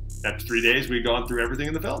after 3 days, we'd gone through everything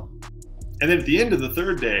in the film. And then at the end of the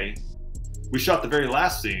 3rd day, we shot the very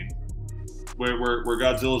last scene where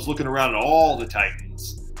Godzilla's looking around at all the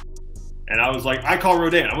Titans. And I was like, I call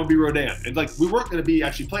Rodan. I'm going to be Rodan. And like, we weren't going to be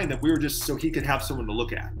actually playing them. We were just so he could have someone to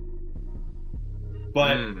look at.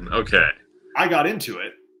 But okay, I got into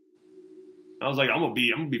it. I was like, I'm gonna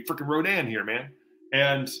be freaking Rodan here, man.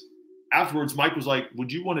 And afterwards, Mike was like,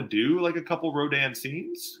 would you want to do like a couple Rodan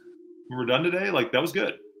scenes when we're done today? Like, that was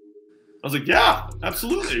good. I was like, yeah,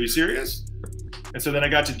 absolutely. Are you serious? And so then I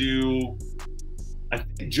got to do, I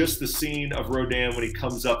think, just the scene of Rodan when he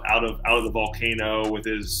comes up out of the volcano with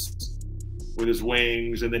his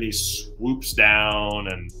wings, and then he swoops down,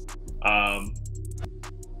 and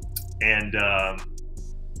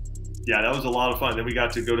yeah, that was a lot of fun. Then we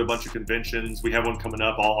got to go to a bunch of conventions. We have one coming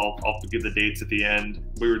up. I'll give the dates at the end.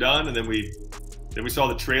 We were done, and then we saw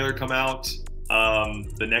the trailer come out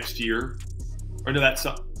the next year, or no, that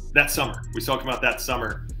summer. We saw it come out that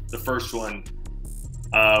summer. The first one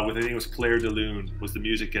with, I think it was Claire de Lune was the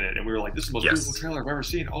music in it, and we were like, "This is the most beautiful trailer I've ever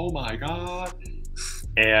seen." Oh my god!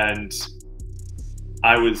 And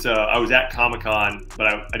I was at Comic-Con, but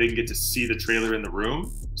I didn't get to see the trailer in the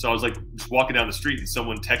room. So I was like just walking down the street, and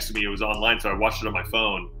someone texted me it was online, so I watched it on my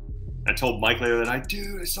phone. I told Mike later that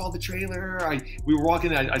dude, I saw the trailer. We were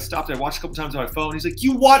walking, I stopped, I watched a couple times on my phone. He's like,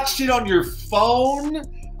 you watched it on your phone?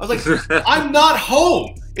 I was like, I'm not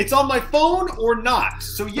home. It's on my phone or not.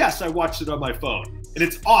 So yes, I watched it on my phone. And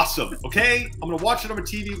it's awesome, okay? I'm gonna watch it on my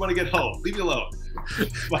TV when I get home. Leave me alone.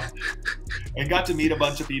 And got to meet a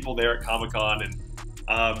bunch of people there at Comic-Con, and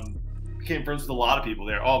became friends with a lot of people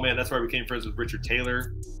there. Oh man, that's where I became friends with Richard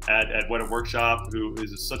Taylor at What a Workshop, who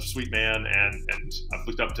is such a sweet man, and I've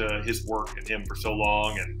looked up to his work and him for so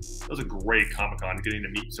long, and it was a great Comic-Con, getting to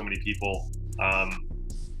meet so many people.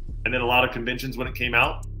 And then a lot of conventions when it came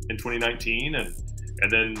out in 2019, and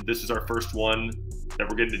then this is our first one that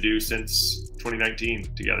we're getting to do since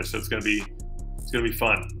 2019 together, so it's gonna be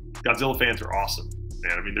fun. Godzilla fans are awesome.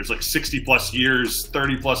 Man, I mean, there's like 60 plus years,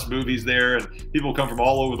 30 plus movies there, and people come from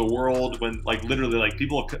all over the world. When like literally, like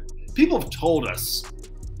people have told us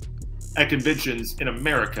at conventions in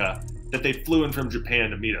America that they flew in from Japan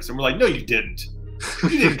to meet us, and we're like, no, you didn't. You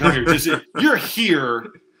didn't come here. You're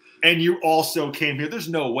here, and you also came here. There's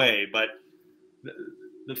no way. But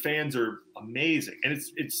the fans are amazing, and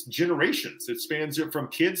it's generations. It spans from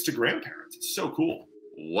kids to grandparents. It's so cool.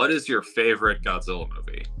 What is your favorite Godzilla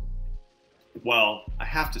movie? Well, I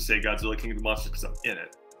have to say Godzilla King of the Monsters because I'm in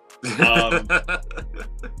it.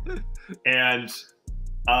 And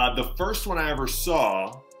the first one I ever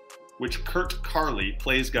saw, which Kurt Carley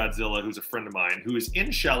plays Godzilla, who's a friend of mine, who is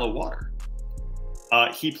in Shallow Water.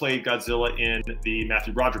 He played Godzilla in the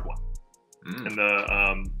Matthew Broderick one, in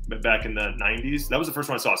the back in the 90s. That was the first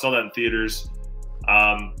one I saw. I saw that in theaters.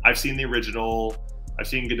 I've seen the original. I've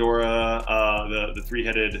seen Ghidorah, the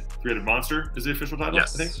three-headed monster is the official title,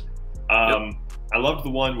 yes. I think. I loved the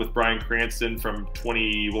one with Bryan Cranston from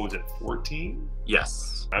 14?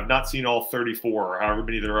 Yes. I've not seen all 34 or however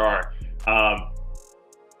many there are.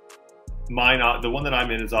 The one that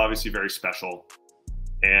I'm in is obviously very special.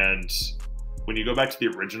 And when you go back to the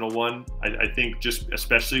original one, I think just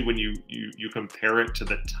especially when you compare it to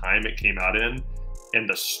the time it came out in and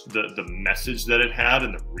the message that it had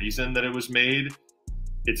and the reason that it was made,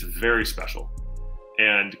 it's very special.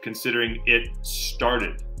 And considering it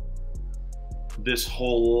started this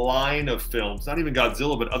whole line of films, not even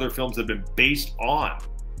Godzilla, but other films that have been based on,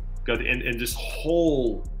 and this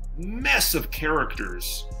whole mess of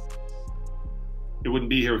characters, it wouldn't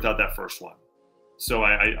be here without that first one. So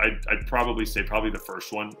I'd probably say the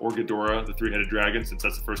first one, or Ghidorah, the three-headed dragon, since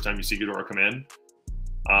that's the first time you see Ghidorah come in.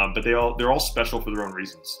 But they're all special for their own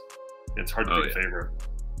reasons. It's hard to pick a favorite.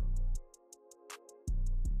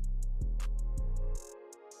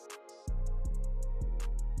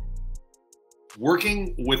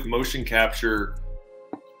 Working with motion capture,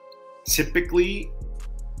 typically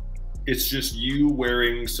it's just you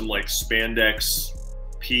wearing some like spandex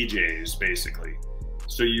PJs basically.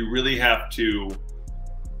 So you really have to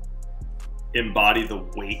embody the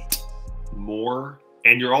weight more.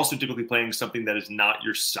 And you're also typically playing something that is not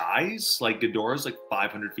your size. Like Ghidorah's like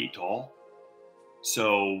 500 feet tall.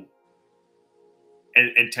 So,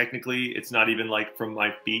 and technically it's not even like from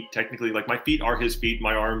my feet. Technically, like my feet are his feet,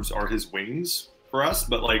 my arms are his wings for us.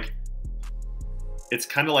 But like, it's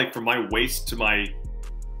kind of like from my waist to my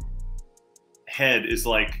head is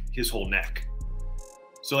like his whole neck.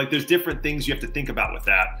 So like there's different things you have to think about with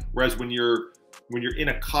that. Whereas when you're in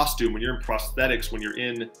a costume, when you're in prosthetics, when you're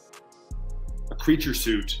in a creature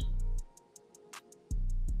suit,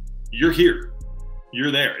 you're here,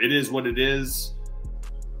 you're there. It is what it is.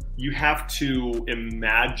 You have to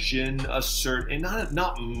imagine a certain,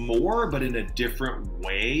 not more, but in a different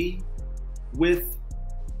way with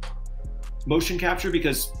motion capture,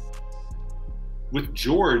 because with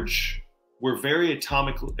George, we're very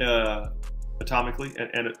anatomically, we're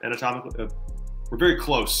very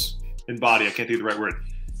close in body. I can't think of the right word,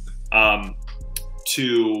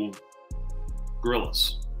 to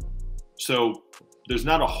gorillas. So there's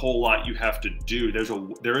not a whole lot you have to do.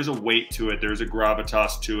 There is a weight to it. There's a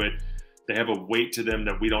gravitas to it. They have a weight to them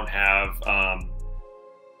that we don't have.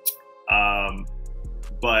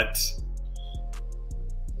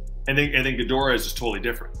 And then Ghidorah is just totally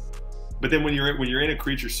different. But then when you're in a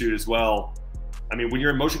creature suit as well, I mean, when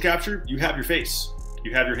you're in motion capture, you have your face,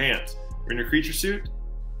 you have your hands. You're in a creature suit,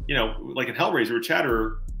 you know, like in Hellraiser or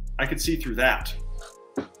Chatterer, I could see through that.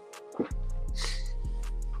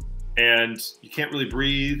 And you can't really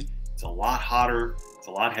breathe. It's a lot hotter. It's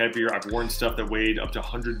a lot heavier. I've worn stuff that weighed up to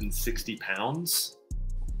 160 pounds.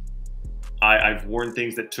 I've worn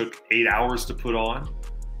things that took 8 hours to put on.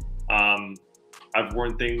 I've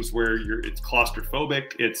worn things where it's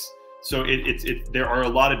claustrophobic. There are a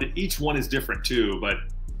lot of, each one is different too, but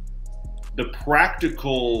the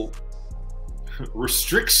practical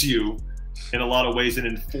restricts you in a lot of ways and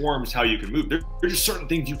informs how you can move. There's just certain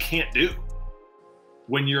things you can't do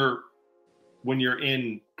when you're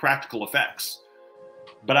in practical effects.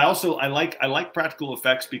 But I like practical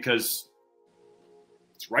effects because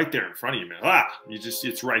it's right there in front of you, man.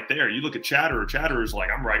 It's right there. You look at Chatterer. Chatterer's like,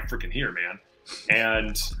 I'm right freaking here, man.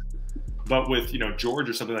 But with, you know, George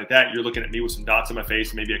or something like that, you're looking at me with some dots on my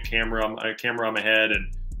face, maybe a camera on my head,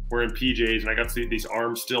 and we're in PJs, and I got these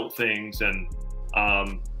arm stilt things, and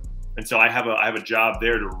so I have a job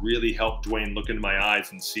there to really help Dwayne look into my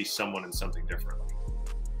eyes and see someone in something differently.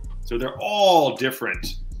 So they're all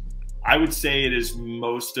different. I would say it is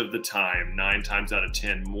most of the time, 9 times out of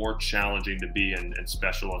 10, more challenging to be in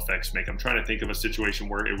special effects make. I'm trying to think of a situation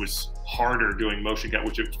where it was harder doing motion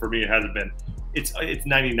capture, which for me it hasn't been. It's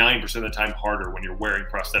 99% of the time harder when you're wearing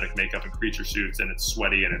prosthetic makeup and creature suits, and it's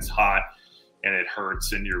sweaty and it's hot and it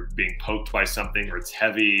hurts and you're being poked by something, or it's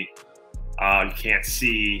heavy. You can't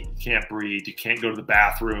see, you can't breathe, you can't go to the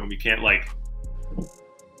bathroom, you can't, like,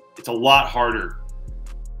 it's a lot harder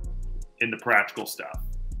in the practical stuff.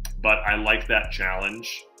 But I like that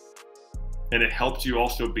challenge. And it helps you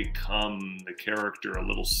also become the character a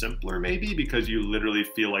little simpler, maybe, because you literally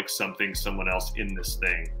feel like someone else in this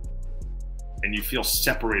thing. And you feel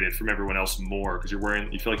separated from everyone else more because you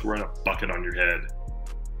feel like you're wearing a bucket on your head.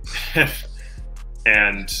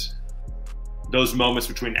 And those moments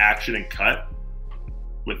between action and cut,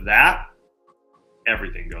 with that,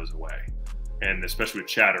 everything goes away. And especially with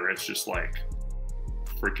Chatter, it's just like,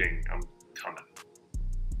 freaking, I'm coming.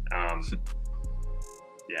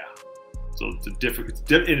 Yeah. So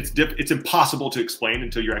it's impossible to explain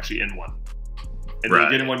until you're actually in one. And then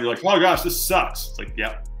you get in one, you're like, oh gosh, this sucks. It's like,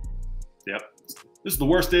 yep. This is the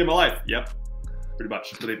worst day of my life. Yep, pretty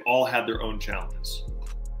much. But they've all had their own challenges.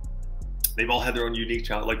 They've all had their own unique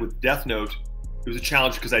challenge. Like with Death Note, it was a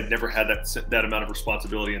challenge because I'd never had that amount of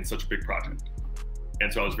responsibility in such a big project.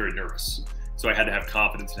 And so I was very nervous. So I had to have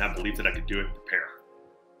confidence and have belief that I could do it and prepare.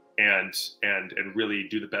 And really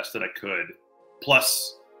do the best that I could.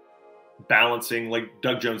 Plus balancing, like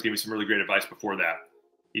Doug Jones gave me some really great advice before that.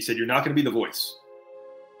 He said, you're not going to be the voice,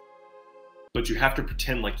 but you have to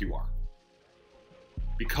pretend like you are.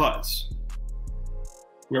 Because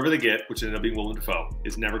whoever they get, which ended up being Willem Dafoe,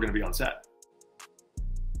 is never going to be on set.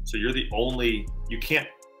 So you're the only, you can't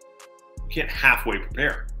halfway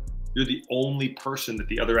prepare. You're the only person that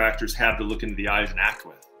the other actors have to look into the eyes and act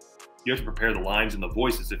with. You have to prepare the lines and the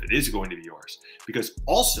voices if it is going to be yours. Because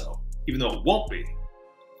also, even though it won't be,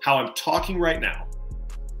 how I'm talking right now,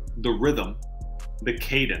 the rhythm, the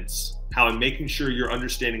cadence, how I'm making sure you're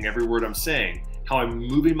understanding every word I'm saying, how I'm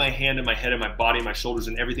moving my hand and my head and my body and my shoulders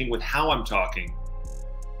and everything with how I'm talking,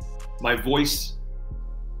 my voice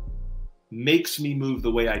makes me move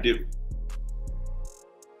the way I do.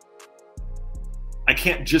 I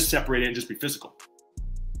can't just separate it and just be physical.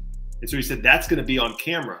 And so he said that's going to be on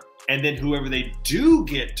camera. And then whoever they do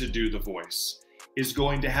get to do the voice is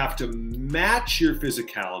going to have to match your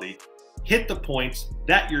physicality, hit the points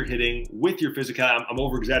that you're hitting with your physicality. I'm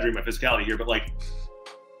over exaggerating my physicality here, but like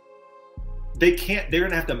they're going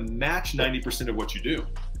to have to match 90% of what you do.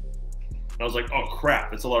 And I was like, oh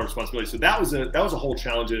crap, that's a lot of responsibility. So that was a whole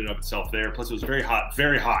challenge in and of itself there. Plus it was very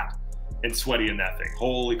hot and sweaty in that thing.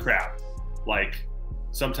 Holy crap. Like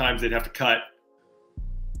sometimes they'd have to cut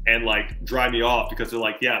and like dry me off because they're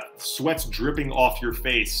like, yeah, sweat's dripping off your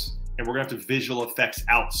face and we're gonna have to visual effects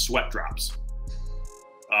out sweat drops.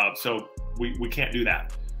 So we can't do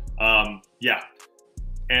that. Yeah.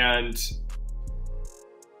 And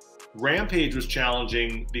Rampage was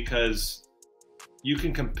challenging because you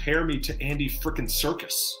can compare me to Andy frickin'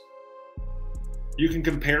 Serkis. You can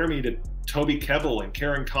compare me to Toby Kebbell and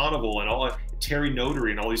Karen Conoval and all Terry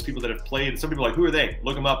Notary and all these people that have played. Some people are like, who are they?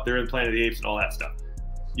 Look them up. They're in Planet of the Apes and all that stuff.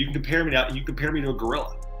 You can compare me to a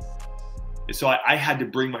gorilla. And so I had to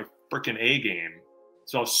bring my frickin' A game.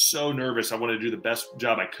 So I was so nervous. I wanted to do the best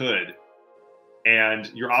job I could.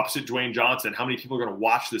 And you're opposite Dwayne Johnson. How many people are going to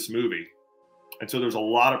watch this movie? And so there's a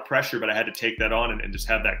lot of pressure, but I had to take that on and just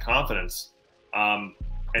have that confidence.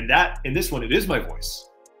 And that in this one, it is my voice.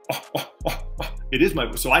 It is my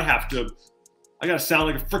voice. So I got to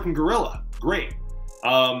sound like a freaking gorilla. Great.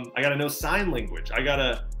 I got to know sign language.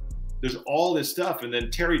 There's all this stuff. And then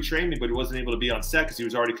Terry trained me, but he wasn't able to be on set because he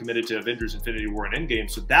was already committed to Avengers Infinity War and Endgame.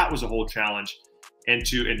 So that was a whole challenge. And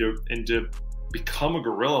to become a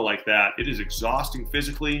gorilla like that, it is exhausting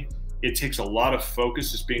physically. It takes a lot of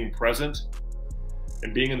focus, just being present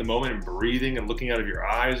and being in the moment and breathing and looking out of your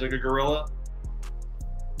eyes like a gorilla.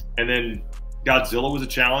 And then Godzilla was a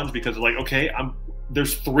challenge because like, okay,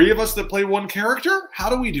 there's 3 of us that play one character. How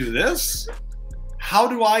do we do this? How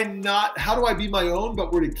do I be my own,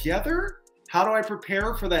 but we're together? How do I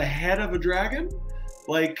prepare for the head of a dragon?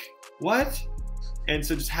 Like, what? And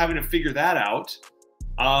so just having to figure that out.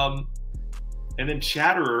 And then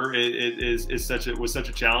Chatterer was such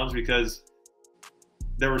a challenge because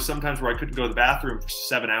there were some times where I couldn't go to the bathroom for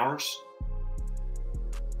 7 hours.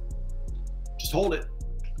 Just hold it.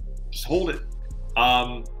 Just hold it.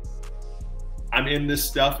 I'm in this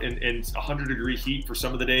stuff in 100-degree heat for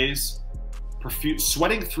some of the days.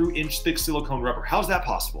 Sweating through inch-thick silicone rubber. How's that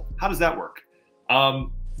possible? How does that work?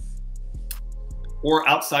 Or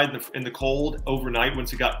outside in the cold overnight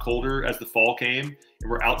once it got colder as the fall came,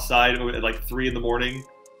 and we're outside at like 3 in the morning.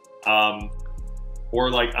 Or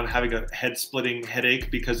like I'm having a head-splitting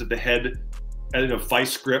headache because of the head and a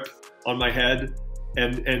vice grip on my head,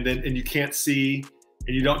 and you can't see,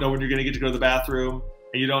 and you don't know when you're gonna get to go to the bathroom,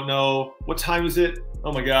 and you don't know what time is it.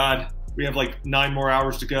 Oh my God. We have like 9 more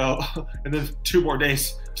hours to go and then 2 more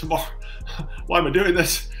days tomorrow. Why am I doing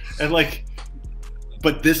this? And like,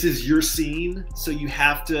 but this is your scene. So you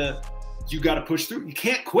got to push through. You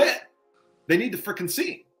can't quit. They need the freaking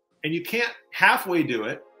scene and you can't halfway do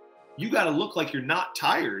it. You got to look like you're not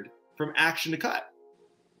tired from action to cut.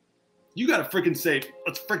 You got to freaking say,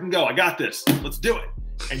 let's freaking go. I got this. Let's do it.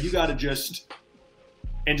 And you got to just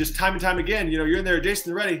time and time again, you're in there,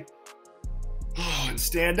 Jason, ready. And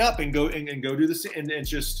stand up and go do this, and it's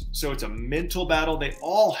just so it's a mental battle. They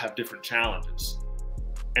all have different challenges,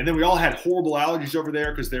 and then we all had horrible allergies over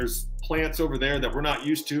there because there's plants over there that we're not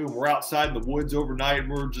used to, and we're outside in the woods overnight, and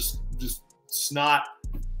we're just snot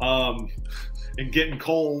and getting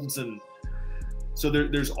colds, and so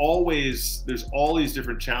there's all these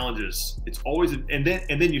different challenges. It's always and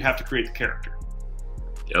then you have to create the character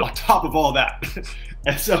on top of all that,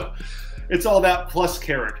 and so. It's all that plus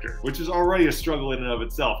character, which is already a struggle in and of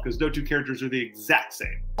itself because no 2 characters are the exact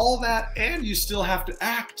same. All that, and you still have to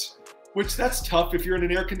act, which that's tough if you're in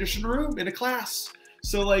an air-conditioned room in a class.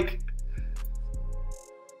 So like,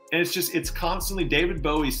 and it's constantly, David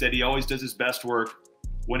Bowie said he always does his best work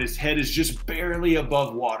when his head is just barely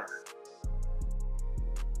above water.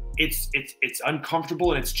 It's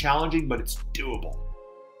uncomfortable and it's challenging, but it's doable.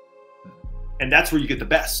 And that's where you get the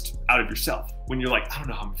best out of yourself. When you're like, I don't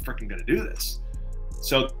know how I'm freaking gonna do this.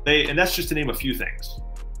 So and that's just to name a few things.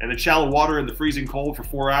 And then shallow water in the freezing cold for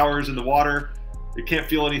 4 hours in the water. You can't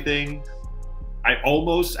feel anything. I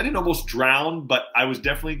didn't almost drown, but I was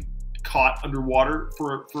definitely caught underwater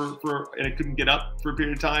and it couldn't get up for a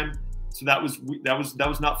period of time. So that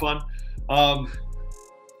was not fun.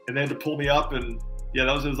 And they had to pull me up, and yeah,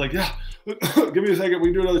 it was like, yeah, give me a second, we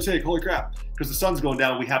can do another take. Holy crap. Because the sun's going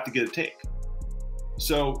down, we have to get a take.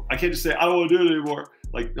 So I can't just say, I don't want to do it anymore.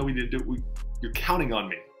 Like, no, we didn't do it. You're counting on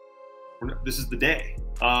me. This is the day.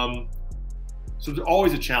 So there's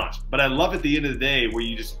always a challenge. But I love at the end of the day where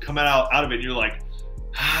you just come out of it and you're like,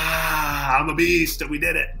 I'm a beast and we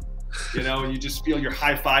did it. You know, and you just feel you're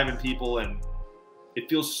high-fiving people, and it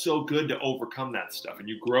feels so good to overcome that stuff, and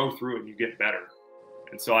you grow through it and you get better.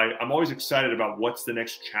 And so I'm always excited about what's the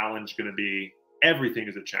next challenge going to be. Everything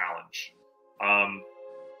is a challenge.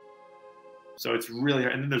 So it's really,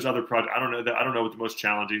 and then there's other projects. I don't know what the most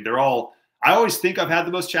challenging. They're all, I always think I've had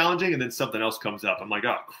the most challenging, and then something else comes up. I'm like,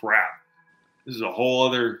 oh crap, this is a whole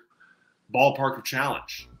other ballpark of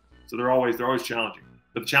challenge. So they're always challenging.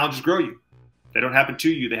 But the challenges grow you. They don't happen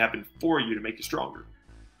to you, they happen for you to make you stronger.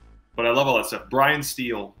 But I love all that stuff. Brian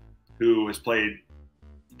Steele, who has played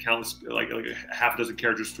countless, like a half a dozen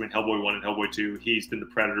characters between Hellboy 1 and Hellboy 2. He's been the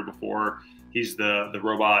Predator before. He's the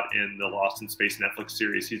robot in the Lost in Space Netflix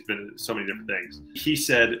series. He's been in so many different things. He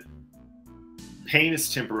said, pain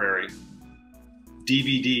is temporary.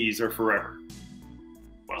 DVDs are forever.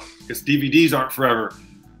 Well, because DVDs aren't forever.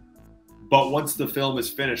 But once the film is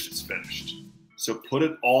finished, it's finished. So put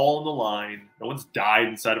it all on the line. No one's died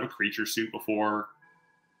inside of a creature suit before.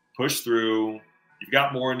 Push through. You've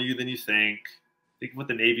got more in you than you think. Think of what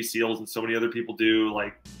the Navy SEALs and so many other people do.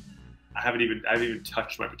 Like, I haven't even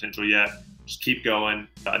touched my potential yet. Just keep going.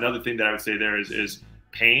 Another thing that I would say there is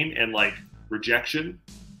pain and like rejection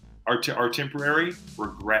are temporary.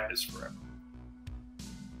 Regret is forever.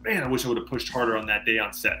 Man, I wish I would have pushed harder on that day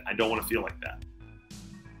on set. I don't want to feel like that.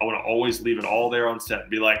 I want to always leave it all there on set and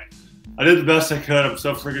be like, I did the best I could. I'm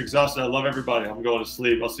so freaking exhausted. I love everybody. I'm going to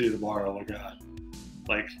sleep. I'll see you tomorrow. Oh my God.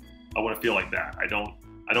 Like, I want to feel like that. I don't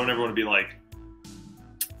ever want to be like,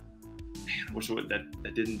 man, I wish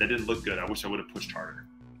that didn't look good. I wish I would have pushed harder.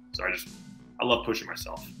 So I love pushing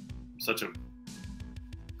myself. I'm such a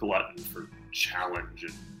glutton for challenge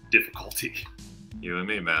and difficulty. You and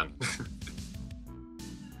me, man.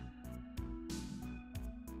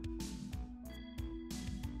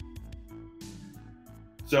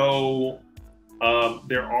 So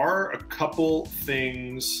there are a couple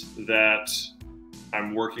things that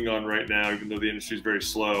I'm working on right now, even though the industry is very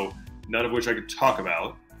slow, none of which I could talk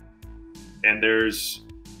about. And there's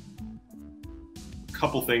a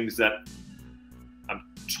couple things that I'm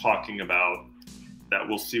talking about that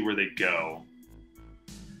we'll see where they go.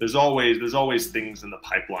 There's always things in the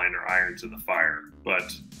pipeline or irons in the fire,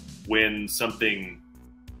 but when something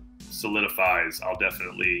solidifies, I'll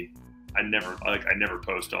definitely, I never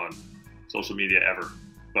post on social media ever,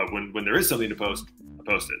 but when there is something to post, I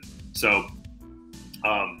post it. So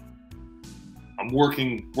I'm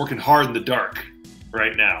working hard in the dark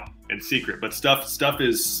right now in secret, but stuff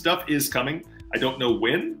is coming. I don't know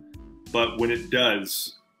when, but when it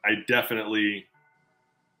does, I definitely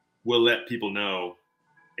will let people know.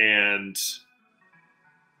 And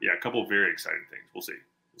yeah, a couple of very exciting things. We'll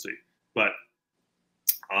see. But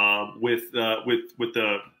with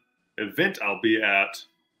the event I'll be at,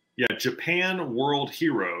 yeah, Japan World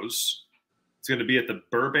Heroes. It's going to be at the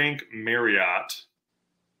Burbank Marriott,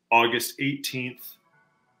 August 18th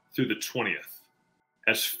through the 20th.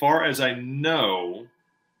 As far as I know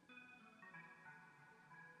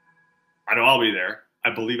I'll be there. I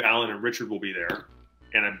believe Alan and Richard will be there.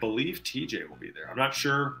 And I believe TJ will be there. I'm not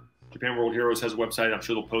sure. Japan World Heroes has a website. I'm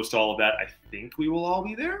sure they'll post all of that. I think we will all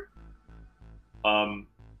be there.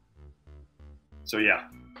 So yeah,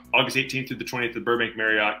 August 18th through the 20th at the Burbank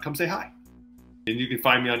Marriott. Come say hi. And you can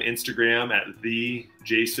find me on Instagram at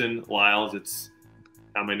 @the_Jason_Liles. It's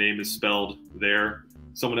how my name is spelled there.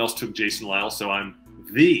 Someone else took Jason Liles, so I'm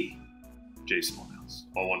the Jason Liles,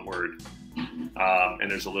 all one word.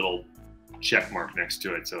 And there's a little check mark next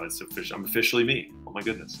to it, so it's official. I'm officially me. Oh my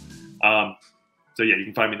goodness. So yeah, you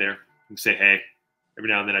can find me there. You can say hey. Every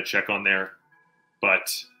now and then I check on there,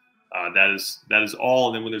 but that is all.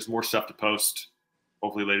 And then when there's more stuff to post,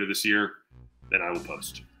 hopefully later this year, then I will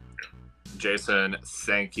post. Jason,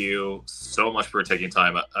 thank you so much for taking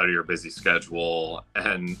time out of your busy schedule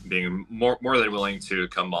and being more than willing to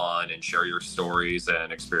come on and share your stories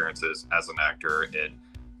and experiences as an actor. It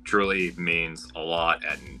truly means a lot,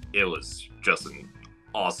 and it was just an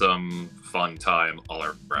awesome, fun time all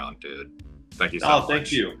around, dude. Thank you so much.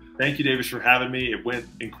 Thank you. Thank you, Davis, for having me. It went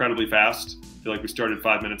incredibly fast. I feel like we started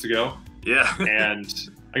 5 minutes ago. Yeah. And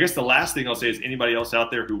I guess the last thing I'll say is anybody else out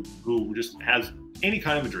there who just has any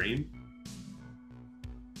kind of a dream,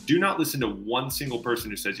 do not listen to one single person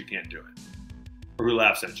who says you can't do it or who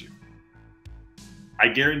laughs at you. I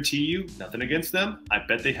guarantee you, nothing against them, I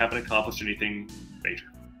bet they haven't accomplished anything major.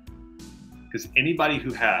 Because anybody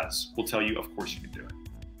who has will tell you, of course you can do it.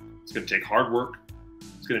 It's going to take hard work.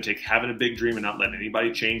 It's going to take having a big dream and not letting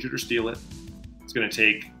anybody change it or steal it. It's going to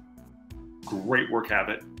take great work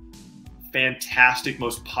habit, fantastic,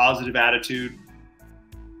 most positive attitude,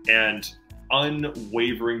 and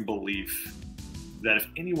unwavering belief that if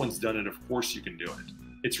anyone's done it, of course you can do it.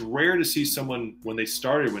 It's rare to see someone when they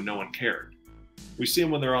started when no one cared. We see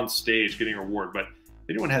them when they're on stage getting a reward, but if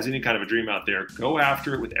anyone has any kind of a dream out there, go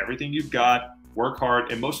after it with everything you've got, work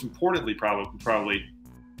hard, and most importantly, probably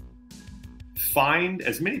find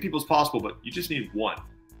as many people as possible, but you just need one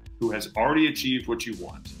who has already achieved what you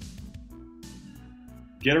want.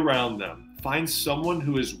 Get around them. Find someone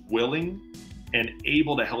who is willing and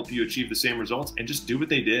able to help you achieve the same results, and just do what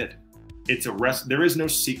they did. There is no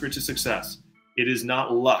secret to success. It is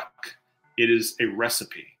not luck. It is a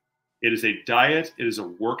recipe. It is a diet. It is a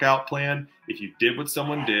workout plan. If you did what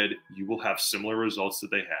someone did, you will have similar results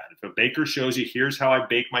that they had. If a baker shows you, here's how I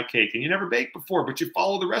bake my cake, and you never baked before, but you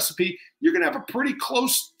follow the recipe, you're going to have a pretty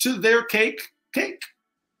close to their cake.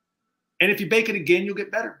 And if you bake it again, you'll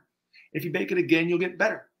get better. If you bake it again, you'll get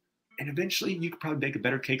better. And eventually, you could probably bake a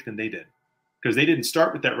better cake than they did, because they didn't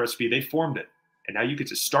start with that recipe. They formed it. And now you get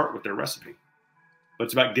to start with their recipe. But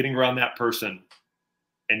it's about getting around that person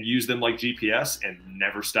and use them like GPS and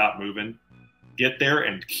never stop moving. Get there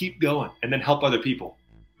and keep going, and then help other people,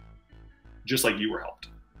 just like you were helped.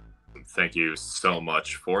 Thank you so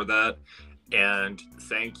much for that. And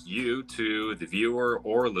thank you to the viewer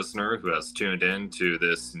or listener who has tuned in to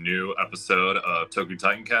this new episode of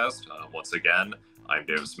TokuTitanCast. Once again, I'm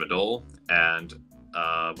Davis Madole, and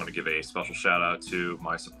I want to give a special shout out to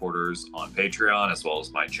my supporters on Patreon, as well as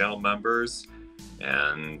my channel members.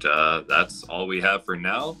 And that's all we have for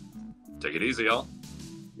now. Take it easy, y'all.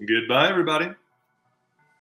 Goodbye, everybody.